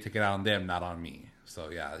someone, you need to take it out on them, not on me. So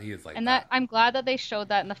yeah, he is like and that. I'm glad that they showed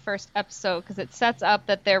that in the first episode, because it sets up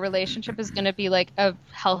that their relationship is going to be like a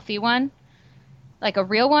healthy one, like a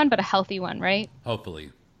real one, but a healthy one, right?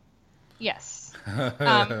 Hopefully. Yes.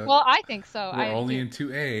 Well, I think so. We're only in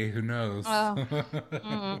 2A. Who knows?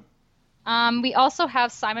 We also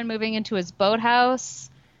have Simon moving into his boathouse.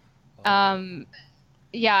 And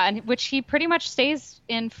which he pretty much stays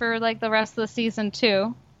in for like the rest of the season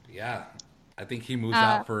too. Yeah. I think he moves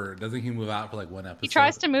out doesn't he move out for like one episode? He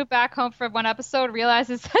tries to move back home for one episode,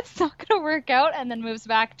 realizes that's not going to work out, and then moves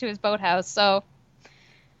back to his boathouse. So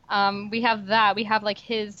we have that. We have like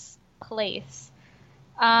his place.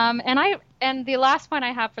 And the last point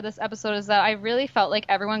I have for this episode is that I really felt like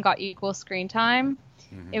everyone got equal screen time.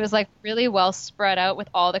 Mm-hmm. It was like really well spread out with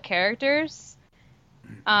all the characters.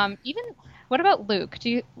 Even what about Luke?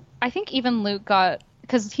 I think even Luke got,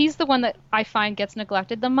 because he's the one that I find gets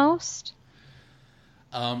neglected the most.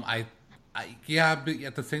 I yeah, but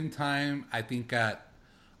at the same time, I think that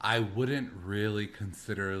I wouldn't really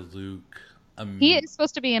consider Luke He is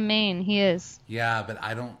supposed to be a main. He is. yeah, but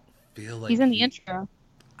I don't feel like He's in the intro.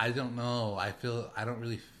 I don't know. I don't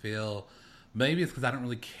really feel. Maybe it's because I don't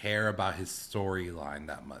really care about his storyline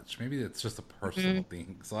that much. Maybe it's just a personal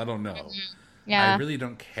thing. So I don't know. Yeah. I really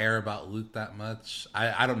don't care about Luke that much.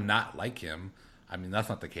 I don't not like him. I mean, that's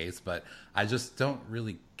not the case, but I just don't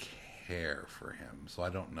really care for him. So I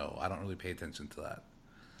don't know. I don't really pay attention to that.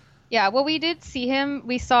 Yeah, well, we did see him.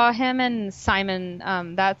 We saw him and Simon.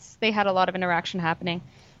 They had a lot of interaction happening.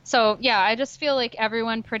 So yeah, I just feel like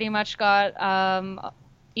everyone pretty much got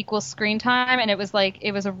equal screen time, and it was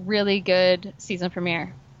a really good season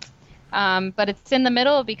premiere. But it's in the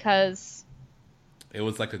middle because it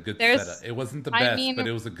was like a good setup. It wasn't the best, but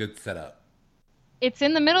it was a good setup. It's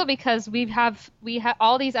in the middle because we have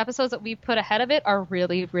all these episodes that we put ahead of it are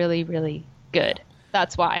really, really, really good.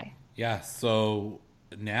 That's why. Yeah. So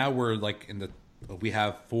now we're like we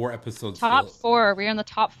have 4 episodes. Top 4. We're in the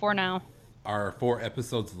top 4 now. Our 4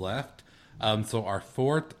 episodes left. So our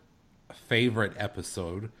 4th favorite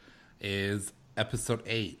episode is episode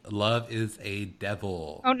 8. Love is a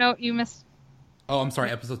Devil. Oh no, you missed. Oh, I'm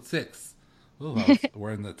sorry. Episode 6. Ooh,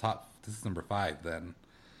 we're in the top. This is number 5 then.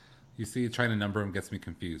 You see, trying to number them gets me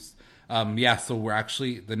confused. Yeah, so we're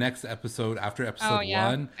actually the next episode after episode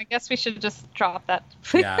 1. I guess we should just drop that.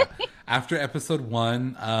 Yeah, after episode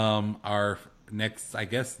 1, our next, I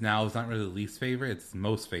guess now is not really least favorite; it's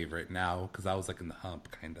most favorite now because I was like in the hump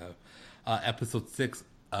kind of. Episode 6,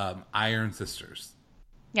 Iron Sisters.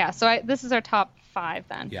 Yeah, so this is our top 5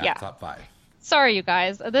 then. Yeah, top 5. Sorry, you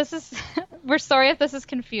guys. We're sorry if this is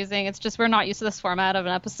confusing. It's just we're not used to this format of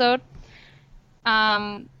an episode.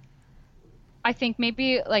 I think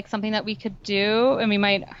maybe like something that we could do, and we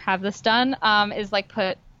might have this done, is like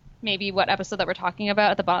put maybe what episode that we're talking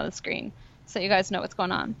about at the bottom of the screen, so you guys know what's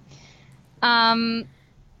going on.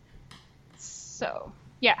 So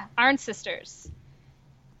yeah, Iron Sisters.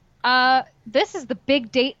 This is the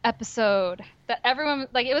big date episode that everyone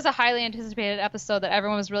it was a highly anticipated episode that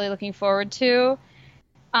everyone was really looking forward to.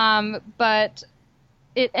 But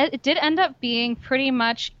it did end up being pretty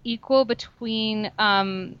much equal between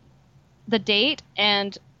the date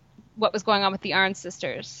and what was going on with the Iron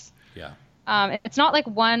Sisters. Yeah. It's not like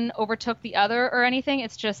one overtook the other or anything.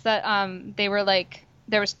 It's just that they were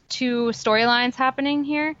there was 2 storylines happening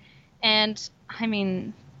here, and I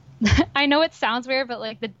mean, I know it sounds weird, but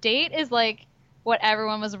like the date is like what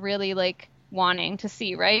everyone was really like wanting to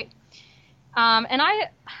see, right? And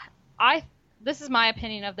I this is my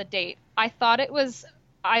opinion of the date. I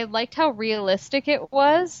liked how realistic it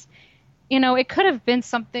was. You know, it could have been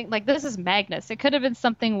something like, this is Magnus. It could have been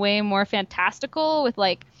something way more fantastical with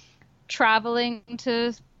like traveling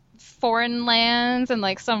to foreign lands and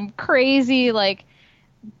like some crazy like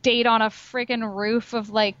date on a freaking roof of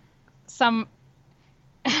like some,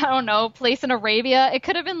 I don't know, place in Arabia. It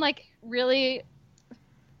could have been like really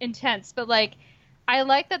intense, but like I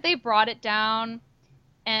like that they brought it down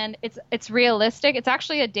and it's realistic. It's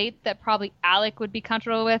actually a date that probably Alec would be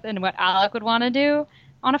comfortable with and what Alec would want to do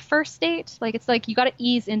on a first date. Like, it's like you got to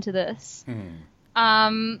ease into this.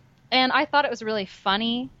 And I thought it was really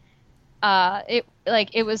funny. It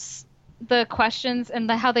was the questions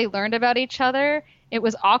and how they learned about each other. It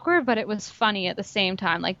was awkward, but it was funny at the same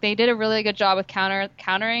time. Like, they did a really good job with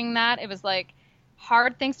countering that. It was like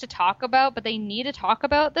hard things to talk about, but they need to talk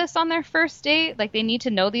about this on their first date. Like, they need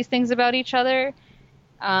to know these things about each other.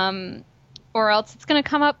 Or else it's going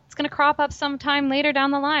to crop up sometime later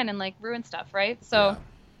down the line and like ruin stuff, right? So, yeah.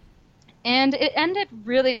 And it ended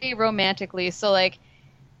really romantically. So like,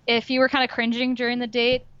 if you were kind of cringing during the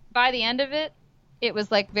date, by the end of it, it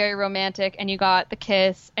was like very romantic, and you got the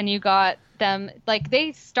kiss, and you got them, like,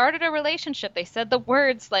 they started a relationship. They said the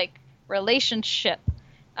words like relationship.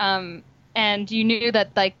 And you knew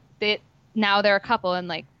that like now they're a couple, and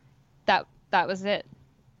like that was it.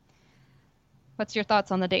 What's your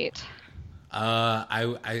thoughts on the date?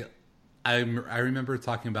 I remember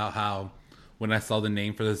talking about how when I saw the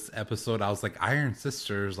name for this episode, I was like, Iron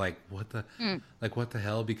Sisters, like what the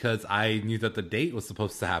hell? Because I knew that the date was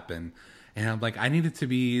supposed to happen, and I'm like, I needed to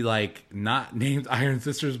be like not named Iron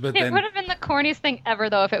Sisters, but then it would have been the corniest thing ever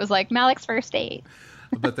though if it was like Malik's first date.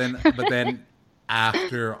 But then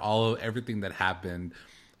after everything that happened,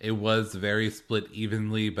 it was very split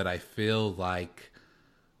evenly. But I feel like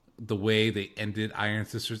the way they ended Iron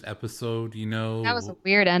Sisters episode, you know, that was a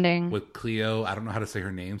weird ending with Cleo. I don't know how to say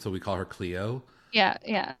her name, so we call her Cleo. Yeah.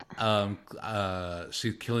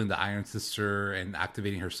 She's killing the Iron Sister and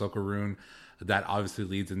activating her Soka rune. That obviously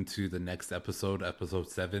leads into the next episode, episode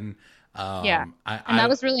 7. Yeah. And that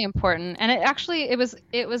was really important. And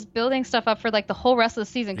it was building stuff up for like the whole rest of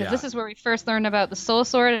the season, because this is where we first learned about the Soul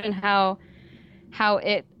Sword and how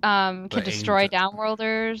it can destroy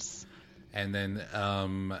downworlders. And then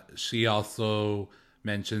she also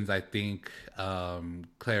mentions, I think,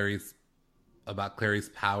 Clary's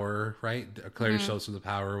power, right? Clary shows her the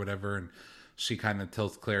power or whatever, and she kind of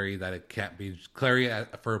tells Clary that it can't be. Clary,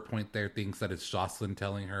 for a point there, thinks that it's Jocelyn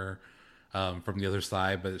telling her from the other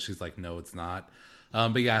side, but she's like, no, it's not.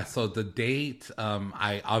 But yeah, so the date,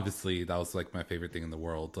 I obviously, that was like my favorite thing in the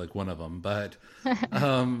world, like one of them. But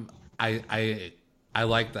I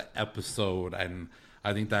like the episode, and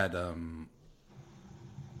I think that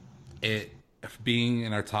it being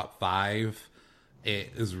in our top 5,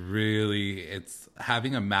 it's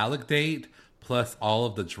having a Malik date plus all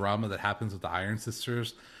of the drama that happens with the Iron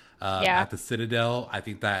Sisters at the Citadel. I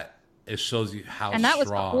think that it shows you how and that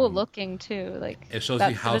strong, was cool looking too. Like, it shows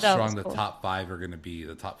you how strong the top 5 are going to be.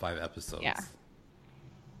 The top 5 episodes.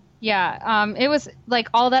 Yeah. It was like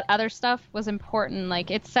all that other stuff was important.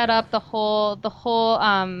 Like, it set up the whole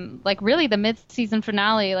like really the mid-season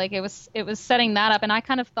finale. Like, it was setting that up, and I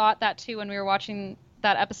kind of thought that too when we were watching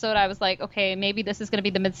that episode. I was like, okay, maybe this is going to be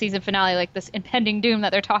the mid-season finale, like this impending doom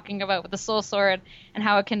that they're talking about with the Soul Sword and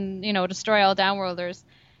how it can, destroy all downworlders.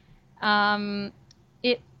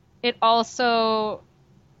 It also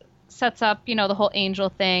sets up, the whole angel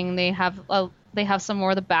thing. They have some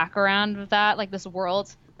more of the background of that, like this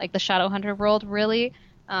world, like the Shadowhunter world, really,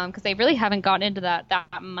 because they really haven't gotten into that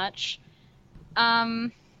much.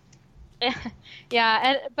 But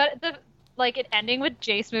it ending with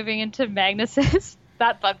Jace moving into Magnus's,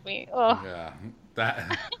 that bugged me. Oh. Yeah,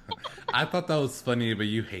 that I thought that was funny, but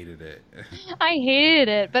you hated it. I hated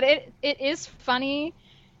it, but it is funny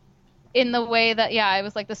in the way that, it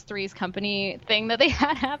was like this Three's Company thing that they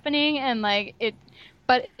had happening, and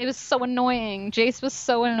but it was so annoying. Jace was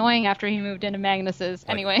so annoying after he moved into Magnus's.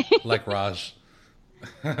 Anyway, like Raj.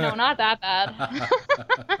 No, not that bad.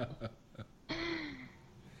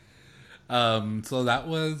 So that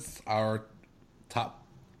was our top.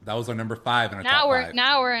 That was our number 5 in our top 5.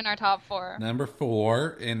 Now we're in our top 4. Number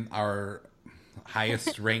 4 in our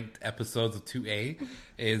highest ranked episodes of 2A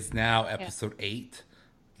is now episode 8.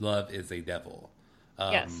 Love is a Devil.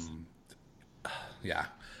 Yes. Yeah.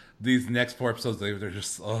 These next 4 episodes, they're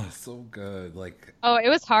just so good. It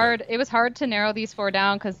was hard. It was hard to narrow these 4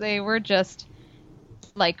 down because they were just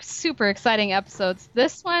like super exciting episodes.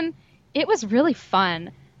 This one, it was really fun.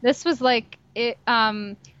 This was like it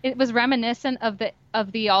was reminiscent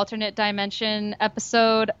of the alternate dimension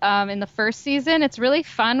episode in the first season. It's really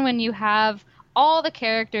fun when you have all the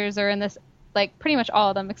characters are in this, like pretty much all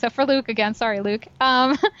of them except for Luke again. Sorry, Luke.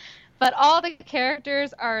 But all the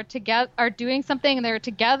characters are doing something, and they're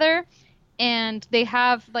together, and they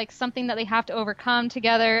have like something that they have to overcome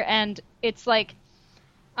together, and it's like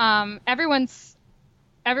everyone's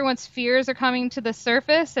fears are coming to the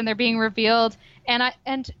surface and they're being revealed, and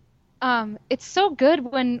it's so good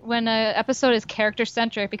when an episode is character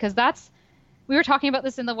centric, because we were talking about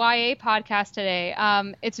this in the YA podcast today.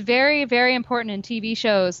 It's very, very important in TV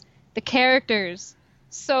shows. The characters,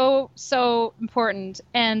 so important.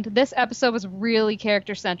 And this episode was really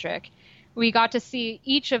character centric. We got to see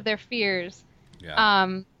each of their fears. Yeah.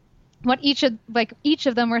 What each of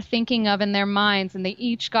them were thinking of in their minds, and they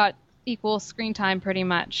each got equal screen time pretty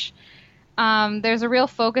much. There's a real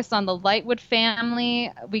focus on the Lightwood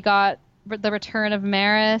family. We got the return of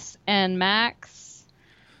Maris and Max.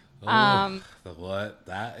 What?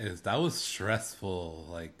 That was stressful.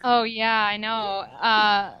 Like. Oh yeah, I know.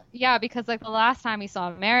 Yeah, because like the last time we saw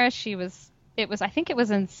Maris, I think it was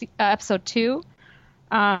in episode 2.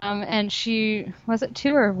 And was it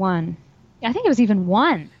 2 or 1? I think it was even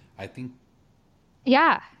 1. I think.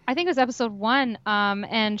 Yeah, I think it was episode 1.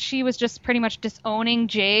 And she was just pretty much disowning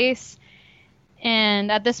Jace.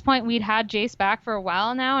 And at this point, we'd had Jace back for a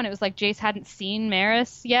while now, and it was like Jace hadn't seen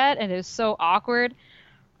Maris yet, and it was so awkward.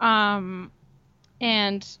 We hadn't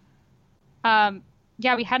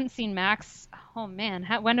seen Max. Oh man,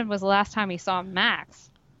 when was the last time we saw Max?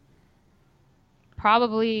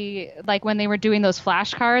 Probably like when they were doing those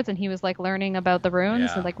flashcards, and he was like learning about the runes,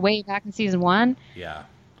 and like way back in season 1. Yeah,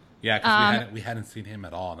 because we hadn't seen him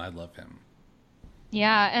at all, and I love him.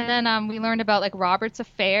 Yeah, and then we learned about like Robert's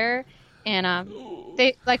affair. And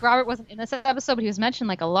Robert wasn't in this episode, but he was mentioned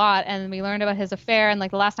like a lot, and we learned about his affair, and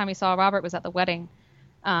like the last time we saw Robert was at the wedding.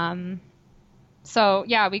 So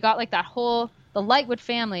yeah, we got like the Lightwood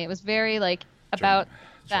family. It was very like about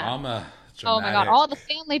drama Oh my god, dramatic. all the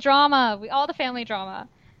family drama. All the family drama.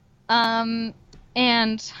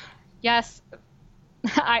 And yes,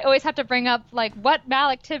 I always have to bring up like what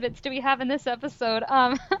Malik Tibbetts do we have in this episode?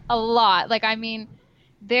 A lot. Like I mean,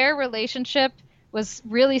 their relationship was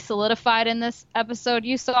really solidified in this episode.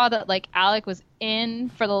 You saw that like Alec was in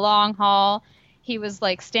for the long haul. He was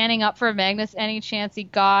like standing up for Magnus any chance he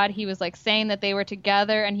got. He was like saying that they were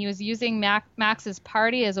together, and he was using Max's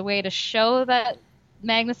party as a way to show that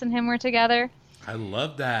Magnus and him were together. I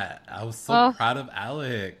love that. I was so proud of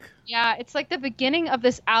Alec. Yeah, it's like the beginning of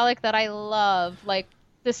this Alec that I love, like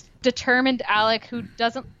this determined Alec who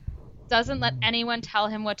doesn't let anyone tell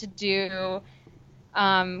him what to do,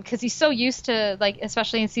 because he's so used to, like,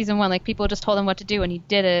 especially in season 1, like people just told him what to do and he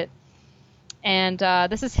did it. And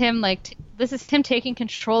this is him taking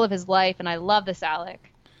control of his life, and I love this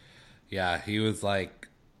Alec. Yeah, he was like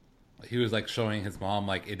showing his mom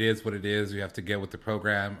like it is what it is. You have to get with the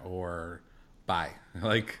program or bye.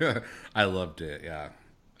 Like I loved it. Yeah.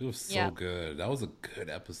 It was so good. That was a good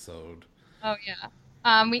episode. Oh,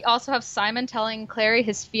 yeah. We also have Simon telling Clary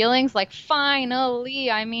his feelings, like, finally.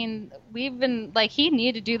 I mean, we've been, like, he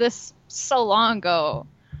needed to do this so long ago.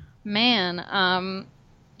 Man.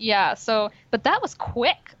 Yeah, so, but that was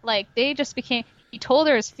quick. Like, they just became, he told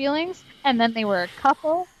her his feelings, and then they were a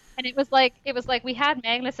couple. And it was like we had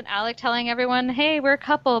Magnus and Alec telling everyone, hey, we're a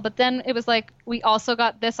couple. But then it was like, we also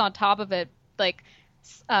got this on top of it. Like,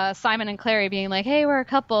 Simon and Clary being like, hey, we're a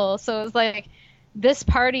couple. So it was like this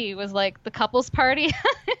party was like the couple's party.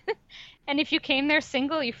 And if you came there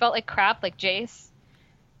single, you felt like crap, like Jace.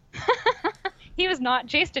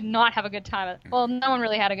 Jace did not have a good time. Well, no one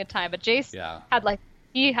really had a good time, but Jace had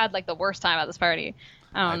like the worst time at this party.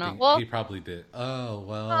 I don't know. Well, he probably did. Oh,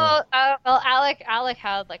 well. Well, Alec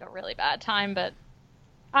had like a really bad time, but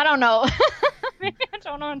I don't know. Maybe I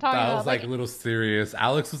don't know what I'm talking about. That was like a little serious.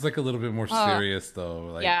 Alex was like a little bit more serious though.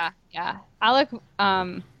 Like, yeah. Alec,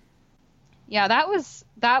 yeah, that was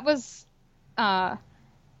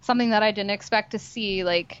something that I didn't expect to see,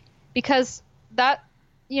 like, because that,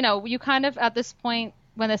 you know, you kind of at this point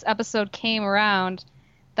when this episode came around,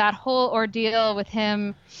 that whole ordeal with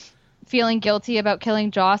him feeling guilty about killing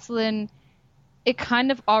Jocelyn, it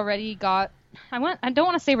kind of already got, I don't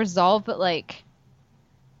want to say resolved, but like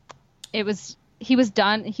he was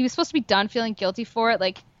done. He was supposed to be done feeling guilty for it.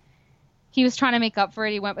 Like he was trying to make up for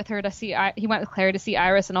it. He went with Claire to see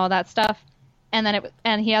Iris and all that stuff. And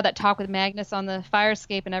then he had that talk with Magnus on the fire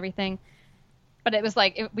escape and everything. But it was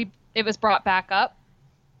like it was brought back up.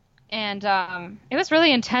 And it was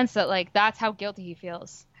really intense that like that's how guilty he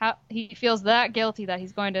feels. How he feels that guilty that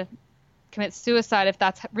he's going to commit suicide if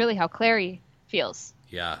that's really how Clary feels.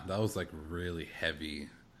 Yeah, that was like really heavy.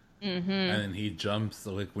 Mm-hmm. And then he jumps,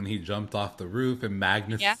 like when he jumped off the roof and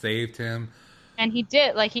Magnus saved him. And he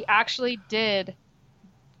did, like he actually did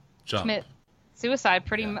commit suicide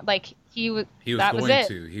pretty much. Like he was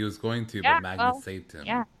going to, but Magnus saved him.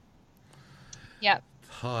 Yeah. Yeah.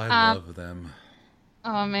 Oh, I love them.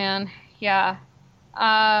 Oh man. Yeah.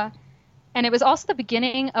 And it was also the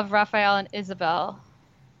beginning of Raphael and Isabel.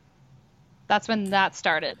 That's when that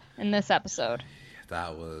started in this episode.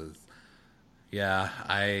 That was, yeah,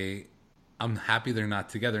 I'm happy they're not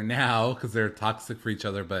together now because they're toxic for each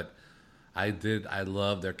other, but I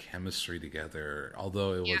love their chemistry together,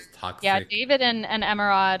 although it was toxic. Yeah, David and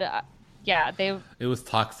Emerald, it was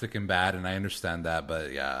toxic and bad, and I understand that,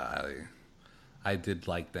 but yeah, I did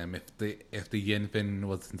like them. If the Yin Fin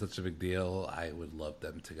wasn't such a big deal, I would love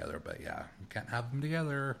them together, but yeah, you can't have them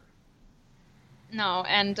together. No,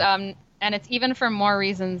 and it's even for more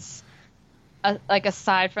reasons, like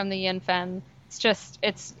aside from the Yin Fen. It's just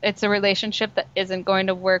it's a relationship that isn't going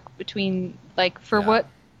to work between like for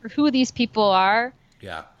who these people are.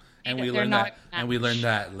 Yeah, and we learned that, and we learned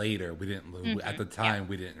that later. We didn't at the time.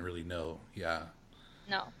 We didn't really know. Yeah.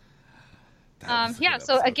 No.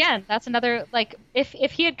 So again, that's another like if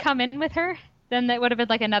he had come in with her, then that would have been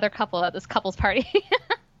like another couple at this couple's party.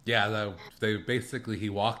 Yeah, he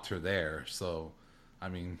walked her there, so. I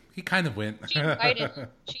mean, he kind of went. She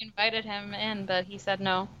invited him in, but he said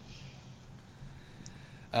no.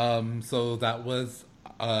 So that was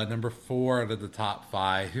number 4 out of the top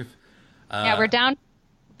 5. Yeah, we're down to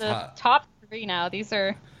the top 3 now. These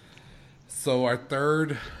are. So our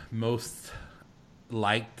third most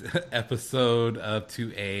liked episode of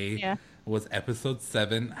 2A was episode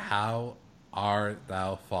 7. How Art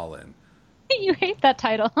Thou Fallen? You hate that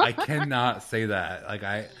title. I cannot say that.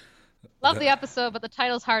 Like Love the episode, but the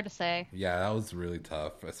title's hard to say. Yeah, that was really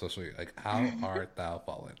tough, especially like How Art Thou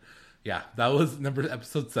Fallen? Yeah, that was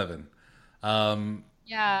episode 7.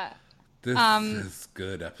 Yeah. This is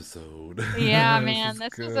good episode. Yeah, man.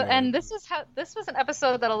 This was an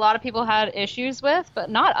episode that a lot of people had issues with,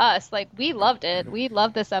 but not us. Like, we loved it. We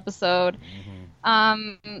loved this episode.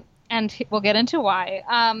 And we'll get into why.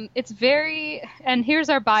 It's very, and here's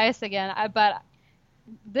our bias again. But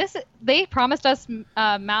they promised us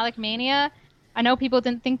Malik Mania. I know people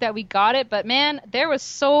didn't think that we got it, but man, there was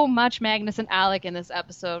so much Magnus and Alec in this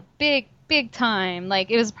episode. Big time. Like,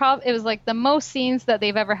 it was like the most scenes that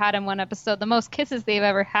they've ever had in one episode, the most kisses they've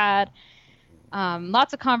ever had.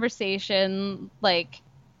 Lots of conversation, like,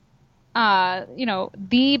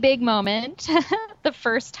 the big moment, the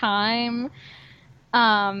first time.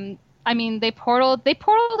 I mean, they portaled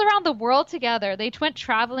around the world together. They went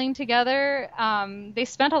traveling together. They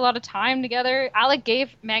spent a lot of time together. Alec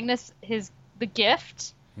gave Magnus the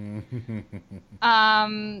gift.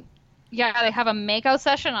 Yeah, they have a makeout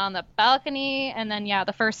session on the balcony, and then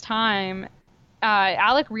the first time,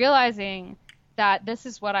 Alec realizing that this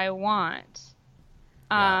is what I want.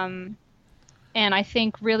 And I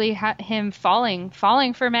think really him falling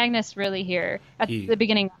for Magnus really here at the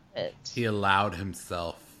beginning of it. He allowed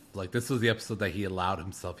himself. Like, this was the episode that he allowed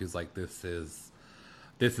himself. He was like, this is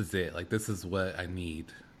it. Like, this is what I need.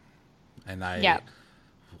 And that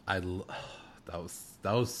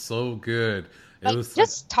was so good. It was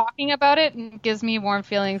just talking about it gives me warm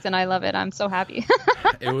feelings, and I love it. I'm so happy.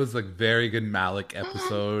 It was a very good Malik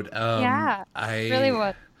episode. It really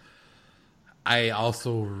was. I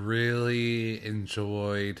also really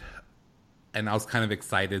enjoyed, and I was kind of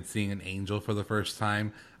excited seeing an angel for the first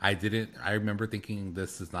time. I remember thinking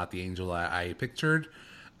this is not the angel I pictured,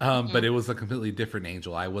 but it was a completely different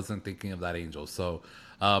angel. I wasn't thinking of that angel. So,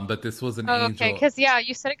 but this was an angel. Okay, because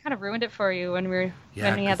you said it kind of ruined it for you when we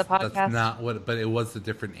had the podcast. That's not what, but it was a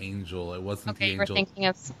different angel. It wasn't the angel. You were thinking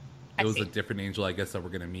of. It was a different angel, I guess, that we're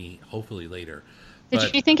gonna meet hopefully later.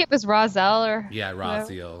 Did you think it was Raziel or? Yeah,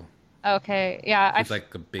 Raziel. Okay, yeah. It's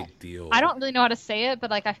like a big deal. I don't really know how to say it, but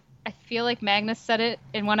like I feel like Magnus said it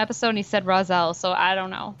in one episode and he said Raziel, so I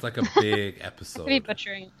don't know. It's like a big episode. I could be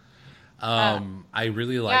butchering. I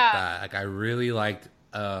really liked that. Like, I really liked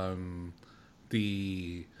I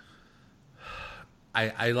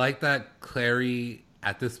like that Clary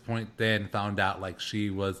at this point then found out, like,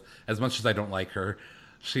 she was, as much as I don't like her,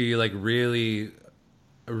 she like really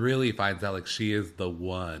finds out like she is the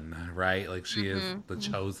one, right? Like, she is the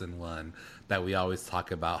chosen one that we always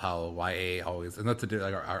talk about, how YA always, and that's to do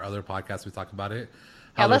like our other podcasts we talk about it.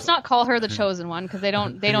 Yeah, let's not call her the chosen one, because they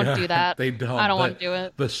don't do that. They don't. I don't want to do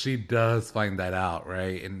it. But she does find that out,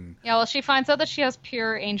 right? And well, she finds out that she has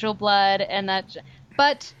pure angel blood, and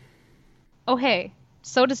but hey,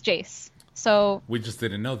 so does Jace. So we just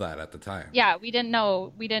didn't know that at the time. Yeah, we didn't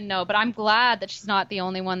know, but I'm glad that she's not the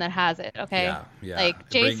only one that has it. Okay. Yeah. Like,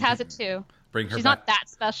 Jace has it too. She's not that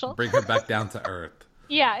special. Bring her back down to earth.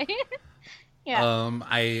 Yeah. Yeah.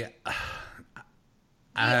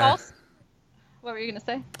 What were you gonna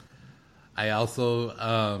say? I also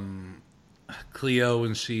Cleo,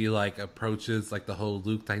 when she like approaches like the whole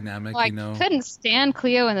Luke dynamic, I couldn't stand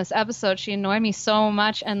Cleo in this episode. She annoyed me so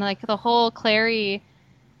much, and like the whole Clary,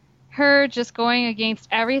 her just going against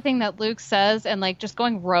everything that Luke says and like just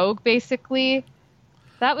going rogue basically.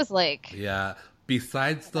 That was like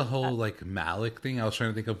Besides the whole like Malik thing, I was trying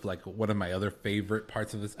to think of like one of my other favorite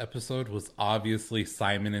parts of this episode was obviously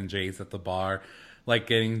Simon and Jace at the bar, like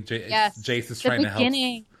getting Jace is trying to help.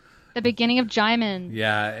 The beginning of Jaimin.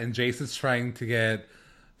 Yeah, and Jace is trying to get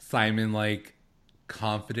Simon like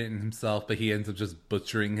confident in himself, but he ends up just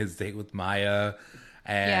butchering his date with Maya,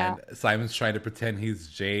 and Simon's trying to pretend he's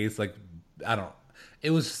Jace. Like,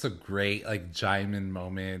 it was just a great like Jaimin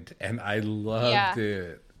moment, and I loved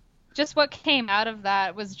it. Just what came out of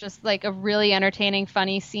that was just like a really entertaining,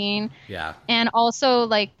 funny scene. Yeah. And also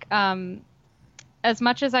like, as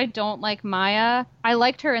much as I don't like Maya, I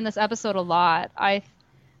liked her in this episode a lot. I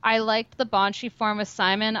liked the bond she formed with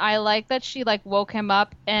Simon. I like that she like woke him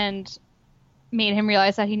up and made him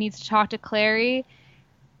realize that he needs to talk to Clary.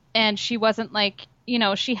 And she wasn't like,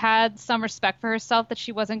 she had some respect for herself, that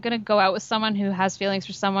she wasn't going to go out with someone who has feelings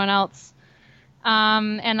for someone else.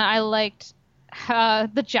 And I liked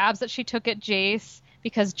the jabs that she took at Jace,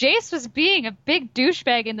 because Jace was being a big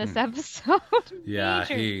douchebag in this episode. Yeah,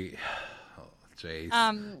 Jace.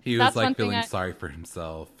 He was like feeling sorry for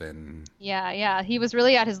himself, and he was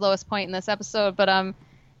really at his lowest point in this episode. But the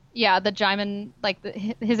Jaimin, like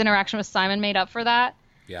his interaction with Simon made up for that.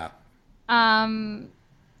 Yeah. And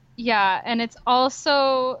it's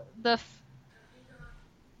also the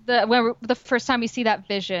first time we see that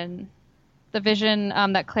vision. The vision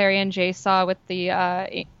that Clary and Jay saw with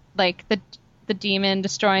the the demon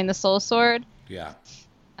destroying the soul sword. Yeah.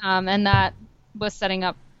 And that was setting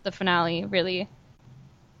up the finale, really.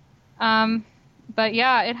 But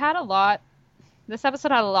yeah, it had a lot. This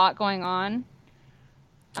episode had a lot going on.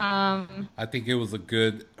 I think it was a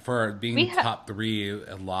good, for being We top three,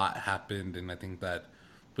 a lot happened, and I think that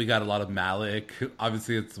we got a lot of Malik.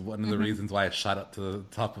 Obviously, it's one of the reasons why I shot up to the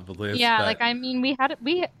top of the list. Yeah, but like I mean, we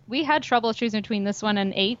had trouble choosing between this one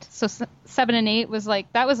and 8. So 7 and 8 was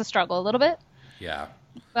like that was a struggle a little bit. yeah,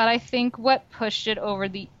 But I think what pushed it over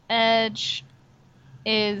the edge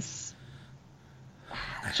is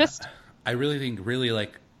just I really think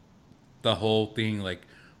like the whole thing, like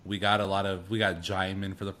we got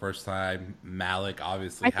Jaimin for the first time. Malik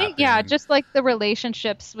obviously I think happened. yeah, just like the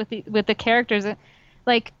relationships with the characters,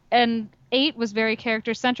 like, and 8 was very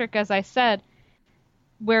character centric, as I said,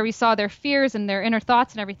 where we saw their fears and their inner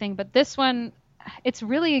thoughts and everything. But this one, it's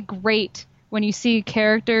really great when you see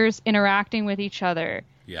characters interacting with each other.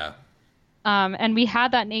 Yeah. And we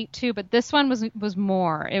had that in 8 too, but this one was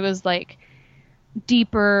more. It was like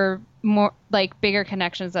deeper, more like bigger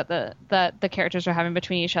connections that the characters are having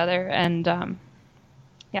between each other, and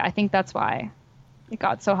yeah, I think that's why it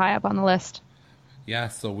got so high up on the list. Yeah,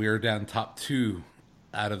 so we're down top 2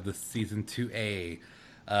 out of the season 2A.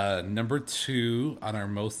 Number 2 on our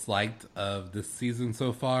most liked of this season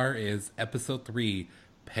so far is episode 3,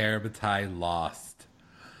 Parabatai Lost.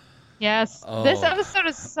 Yes, Oh. This episode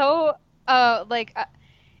is so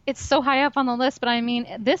it's so high up on the list. But I mean,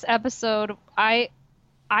 this episode, I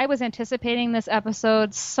was anticipating this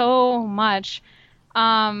episode so much.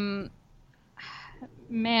 Man,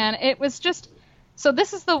 it was just. So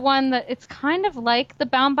this is the one that it's kind of like the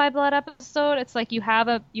Bound by Blood episode. It's like you have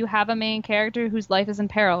a main character whose life is in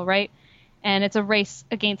peril, right? And it's a race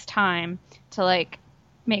against time to like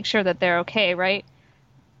make sure that they're okay, right?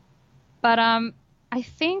 But I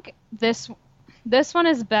think this one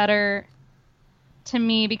is better to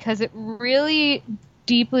me because it really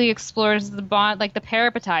deeply explores the bond, like the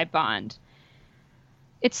Parabatai bond.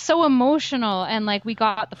 It's so emotional, and like we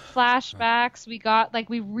got the flashbacks, we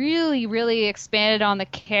really, really expanded on the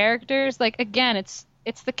characters. Like again, it's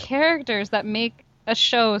the characters that make a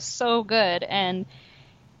show so good, and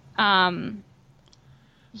yeah,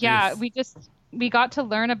 we got to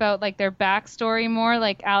learn about like their backstory more,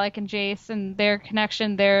 like Alec and Jace and their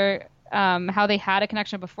connection, their how they had a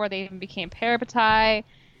connection before they even became Parabatai.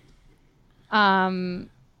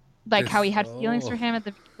 Like how he had feelings for him at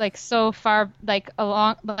the like so far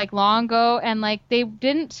long ago, and like it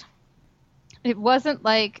wasn't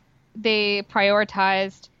like they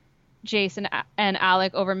prioritized Jace and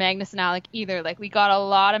Alec over Magnus and Alec either. Like we got a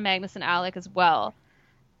lot of Magnus and Alec as well.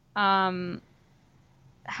 And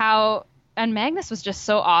Magnus was just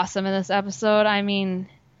so awesome in this episode. I mean,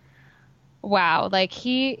 wow, like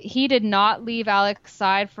he did not leave Alec's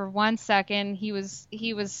side for 1 second. He was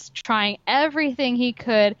trying everything he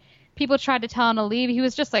could. People tried to tell him to leave. He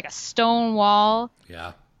was just like a stone wall.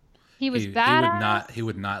 Yeah. He was badass. He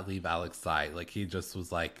would not leave Alec's side. Like he just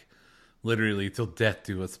was like literally till death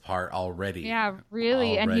do us part already. Yeah,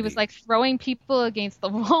 really. And he was like throwing people against the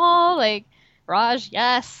wall. Like, Raj,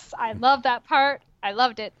 yes, I love that part. I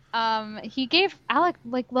loved it. He gave Alec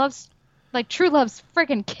like true love's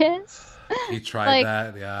freaking kiss. He tried like,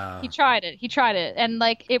 that, yeah. He tried it, and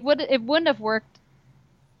like it wouldn't have worked.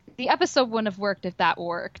 The episode wouldn't have worked if that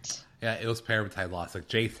worked. Yeah, it was Parabatai Lost. Like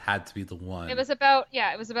Jace had to be the one. It was about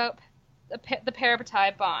the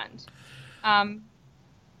Parabatai bond.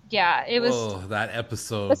 Yeah, it was. Oh, that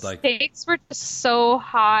episode! The stakes were just so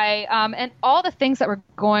high, and all the things that were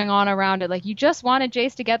going on around it. Like you just wanted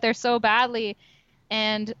Jace to get there so badly,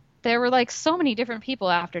 and there were like so many different people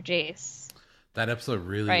after Jace. That episode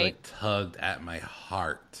really like tugged at my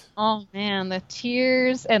heart. Oh man, the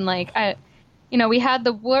tears, and like we had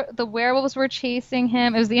the werewolves were chasing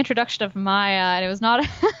him. It was the introduction of Maya, and it was not.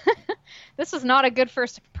 This was not a good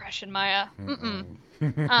first impression, Maya.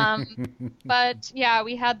 But yeah,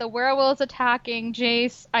 we had the werewolves attacking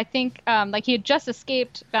Jace. I think like he had just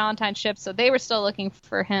escaped Valentine's ship, so they were still looking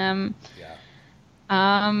for him.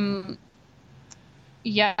 Yeah.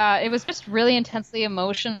 Yeah, it was just really intensely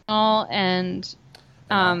emotional, and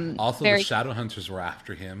also very... the Shadow Hunters were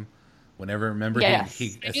after him. Whenever, remember,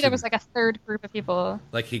 he I knew there was like a third group of people.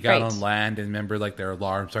 Like he got on land, and remember, like their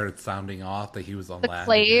alarm started sounding off that he was on land.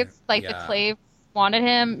 The Clave wanted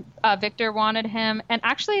him. Victor wanted him, and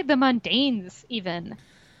actually the Mundanes even.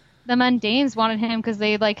 The Mundanes wanted him because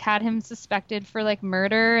they like had him suspected for like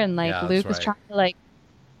murder, and like Luke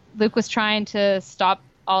was trying to stop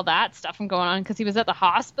all that stuff from going on because he was at the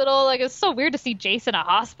hospital. Like it's so weird to see Jace in a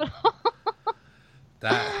hospital.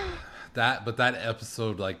 But that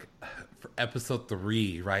episode, like for episode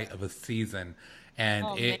 3, right, of a season, and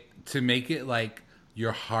Oh, man. to make it like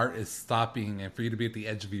your heart is stopping and for you to be at the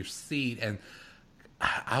edge of your seat. And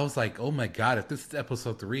I was like, oh my God, if this is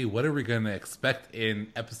episode 3, what are we going to expect in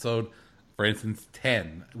episode, for instance,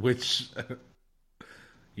 10, which,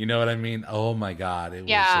 you know what I mean? Oh my God. It was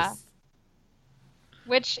just.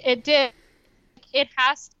 Which it did. It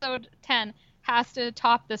has to, 10 has to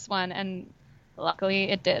top this one. And luckily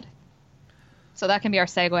it did. So that can be our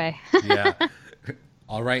segue. Yeah.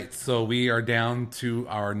 All right. So we are down to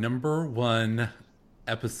our number 1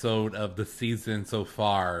 episode of the season so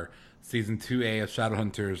far, season 2A of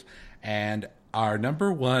Shadowhunters, and our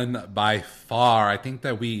number 1 by far, I think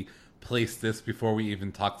that we placed this before we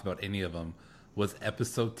even talked about any of them, was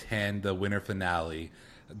episode 10, the winter finale,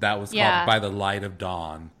 that was called By the Light of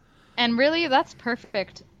Dawn. And really, that's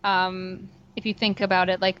perfect. If you think about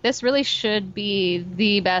it, like, this really should be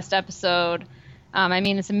the best episode. I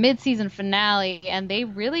mean, it's a mid-season finale, and they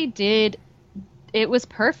really did, it was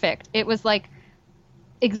perfect. It was like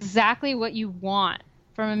exactly what you want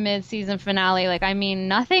from a mid-season finale. Like, I mean,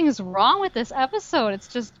 nothing's wrong with this episode. It's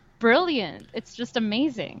just brilliant. It's just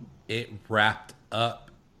amazing. It wrapped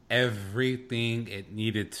up everything it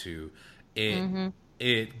needed to.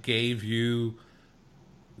 It gave you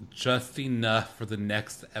just enough for the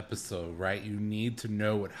next episode, right? You need to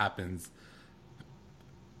know what happens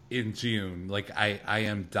in June. Like, I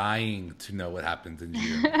am dying to know what happens in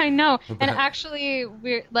June. I know. And actually,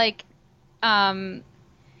 we're like, we're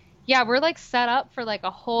like set up for like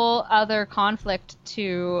a whole other conflict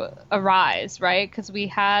to arise, right? Because we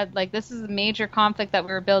had like, this is a major conflict that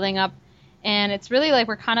we were building up, and it's really like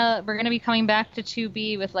we're going to be coming back to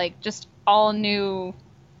 2B with like just all new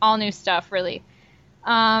stuff, really.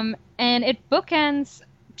 And it bookends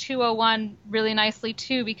 201 really nicely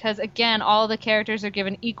too, because again, all the characters are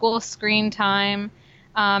given equal screen time,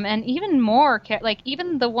 and even more like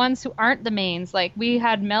even the ones who aren't the mains. Like, we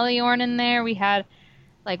had Meliorn in there, we had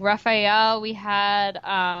like Raphael, we had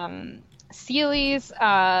Celes.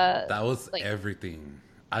 That was like everything.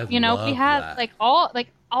 We had that.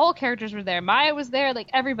 all characters were there. Maya was there, like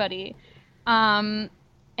everybody. And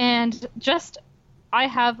just, I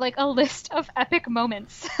have like a list of epic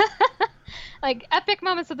moments. Like, epic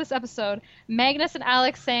moments of this episode. Magnus and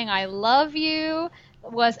Alex saying "I love you"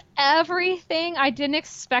 was everything. I didn't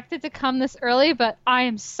expect it to come this early, but I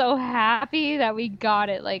am so happy that we got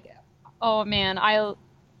it. Like, oh man,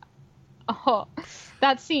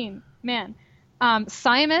 that scene, man.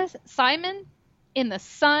 Simon in the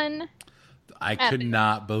sun. I could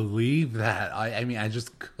not believe that. I mean, I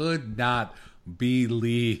just could not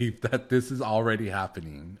believe that this is already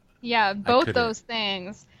happening. Yeah, both those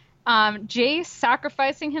things. Jace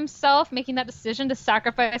sacrificing himself, making that decision to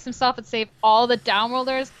sacrifice himself and save all the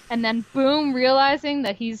Downworlders, and then boom, realizing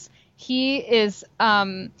that he is he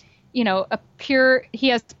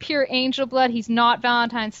has pure angel blood. He's not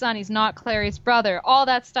Valentine's son. He's not Clary's brother. All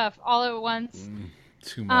that stuff all at once.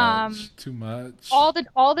 Too much. All the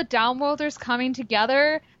Downworlders coming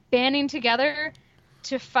together, banding together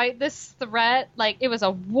to fight this threat. Like, it was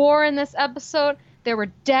a war in this episode. There were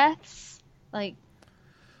deaths, like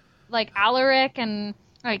Alaric, and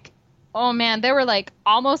like, oh man, there were like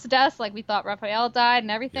almost deaths. Like, we thought Raphael died and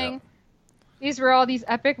everything. Yep. These were all these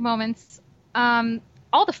epic moments.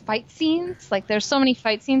 All the fight scenes, like, there's so many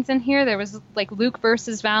fight scenes in here. There was like Luke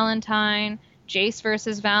versus Valentine, Jace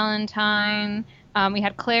versus Valentine. We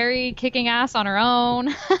had Clary kicking ass on her own.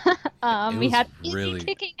 We had Izzy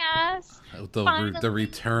kicking ass. The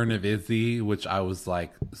return of Izzy, which I was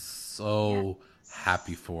like so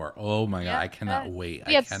happy for. Oh my God, I cannot wait.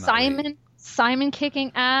 We had Simon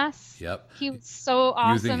kicking ass. Yep. He was so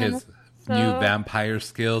awesome. Using his new vampire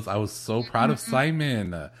skills. I was so proud of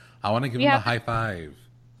Simon. I want to give him a high five.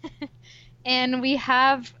 And we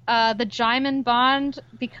have the Jaimin bond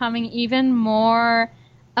becoming even more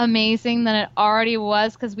amazing than it already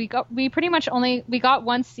was, because we got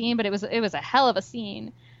one scene, but it was a hell of a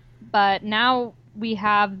scene. But now we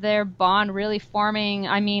have their bond really forming.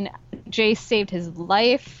 I mean, Jace saved his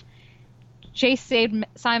life. Jace saved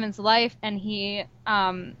Simon's life, and he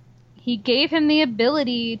gave him the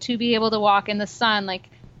ability to be able to walk in the sun. Like,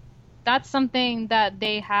 that's something that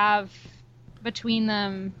they have between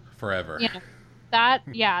them forever.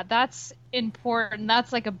 That's important.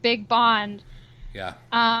 That's like a big bond. Yeah.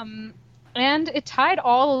 And it tied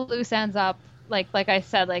all the loose ends up. Like I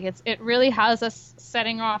said, like, it really has us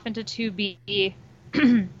setting off into 2B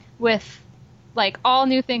with like all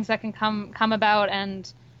new things that can come about,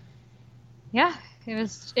 and yeah, it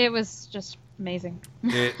was just amazing.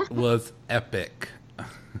 It was epic.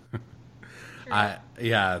 That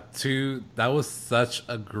was such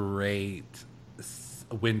a great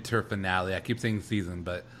winter finale. I keep saying season,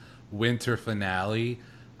 but winter finale.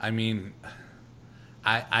 I mean,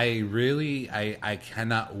 I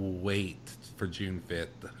cannot wait for June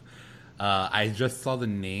 5th. I just saw the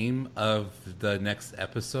name of the next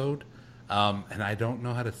episode, and I don't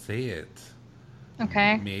know how to say it.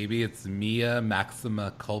 Okay. Maybe it's Mia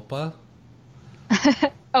Maxima Culpa.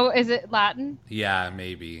 Oh, is it Latin? Yeah,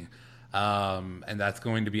 maybe. And that's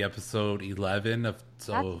going to be episode 11 of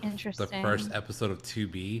the first episode of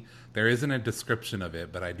 2B. There isn't a description of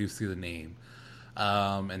it, but I do see the name.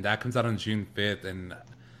 And that comes out on June 5th. And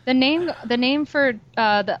the name for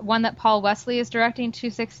the one that Paul Wesley is directing,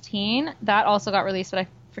 216, that also got released, but I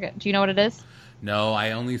forget. Do you know what it is? No,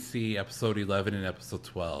 I only see episode 11 and episode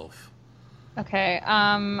 12. Okay.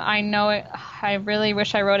 I know it. I really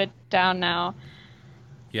wish I wrote it down now.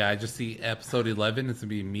 Yeah, I just see episode 11 is going to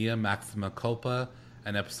be Mia Maxima Culpa,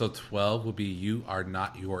 and episode 12 will be You Are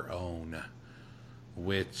Not Your Own.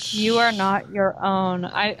 Which... You are not your own.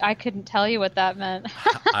 I couldn't tell you what that meant.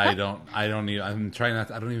 I don't even, I'm trying not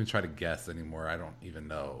to, I don't even try to guess anymore. I don't even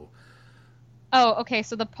know. Oh, okay.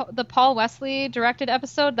 So the Paul Wesley directed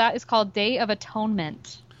episode, that is called Day of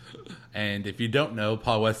Atonement. And if you don't know,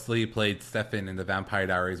 Paul Wesley played Stefan in The Vampire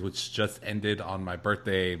Diaries, which just ended on my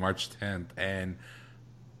birthday, March 10th. And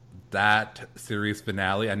that series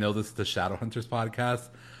finale, I know this is the Shadowhunters podcast,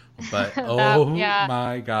 but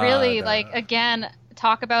my God. Really, again,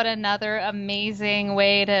 talk about another amazing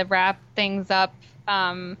way to wrap things up.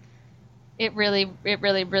 It really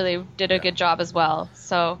did a good job as well.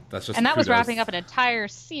 So that's just, and that kudos. Was wrapping up an entire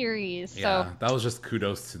series. Yeah, so that was just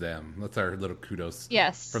kudos to them. That's our little kudos.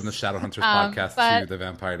 Yes, from the Shadowhunters podcast to the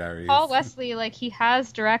Vampire Diaries. Paul Wesley, he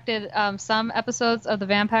has directed some episodes of the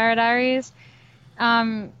Vampire Diaries.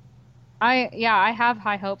 I have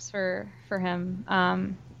high hopes for him.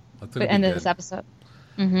 In this episode.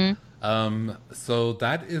 Mm-hmm. So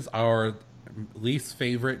that is our least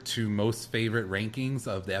favorite to most favorite rankings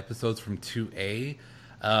of the episodes from 2A.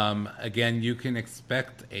 Again, you can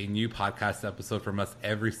expect a new podcast episode from us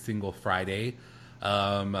every single Friday.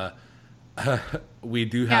 We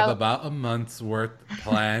do have about a month's worth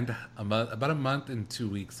planned, about a month and 2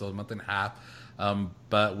 weeks, so a month and a half.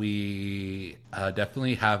 But we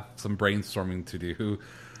definitely have some brainstorming to do.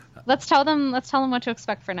 Let's tell them what to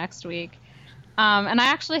expect for next week. And I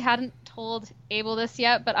actually hadn't told Abel this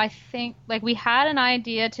yet, but I think we had an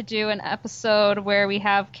idea to do an episode where we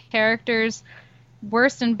have characters'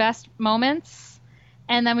 worst and best moments,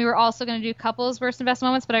 and then we were also going to do couples' worst and best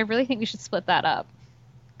moments, but I really think we should split that up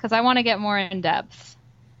because I want to get more in depth.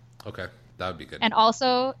 Okay, that would be good. And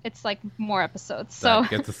also, it's more episodes. That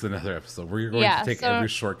gets us another episode. We're going to take every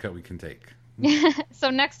shortcut we can take. So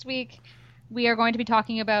next week, we are going to be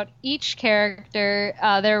talking about each character,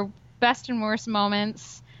 their best and worst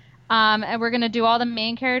moments. And we're going to do all the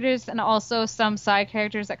main characters and also some side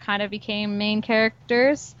characters that kind of became main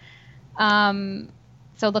characters. So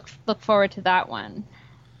look forward to that one.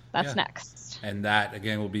 That's next. And that,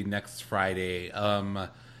 again, will be next Friday.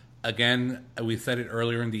 Again, we said it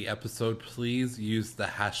earlier in the episode, please use the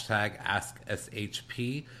hashtag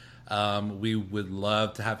AskSHP. We would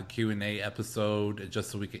love to have a Q&A episode just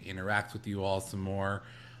so we can interact with you all some more.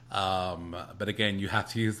 But again, you have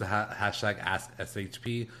to use the hashtag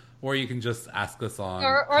AskSHP, or you can just ask us on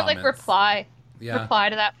or comments. Reply. Yeah. Reply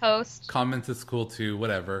to that post. Comments is cool too,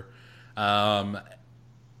 whatever.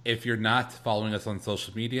 If you're not following us on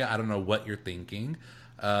social media, I don't know what you're thinking,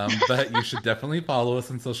 but you should definitely follow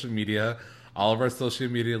us on social media. All of our social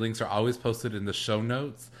media links are always posted in the show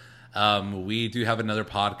notes. We do have another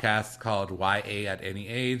podcast called YA at Any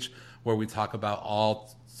Age, where we talk about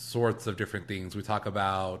all sorts of different things. We talk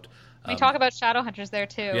about Shadowhunters there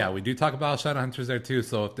too. Yeah, we do talk about Shadowhunters there too.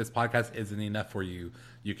 So if this podcast isn't enough for you,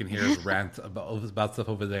 you can hear us rant about stuff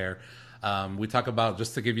over there. We talk about,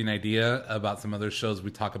 just to give you an idea about some other shows,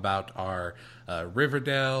 we talk about our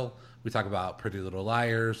Riverdale. We talk about Pretty Little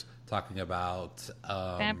Liars. Talking about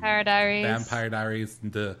Vampire Diaries.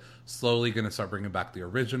 Slowly going to start bringing back the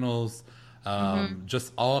originals.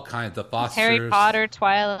 Just all kinds of Fosters, Harry Potter,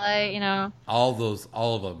 Twilight, all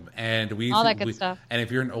of them, and all that good stuff. And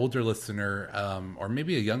if you're an older listener, or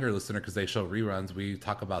maybe a younger listener, because they show reruns, we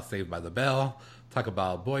talk about Saved by the Bell, talk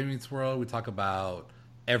about Boy Meets World, we talk about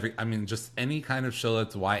just any kind of show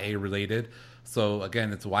that's YA related. So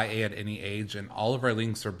again, it's YA at Any Age, and all of our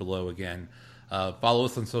links are below. Again, follow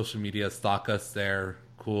us on social media, stalk us there.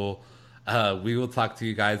 Cool. We will talk to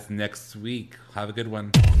you guys next week. Have a good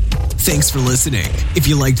one. Thanks for listening. If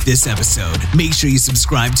you liked this episode, make sure you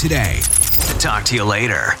subscribe today. Talk to you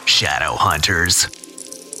later, Shadow Hunters.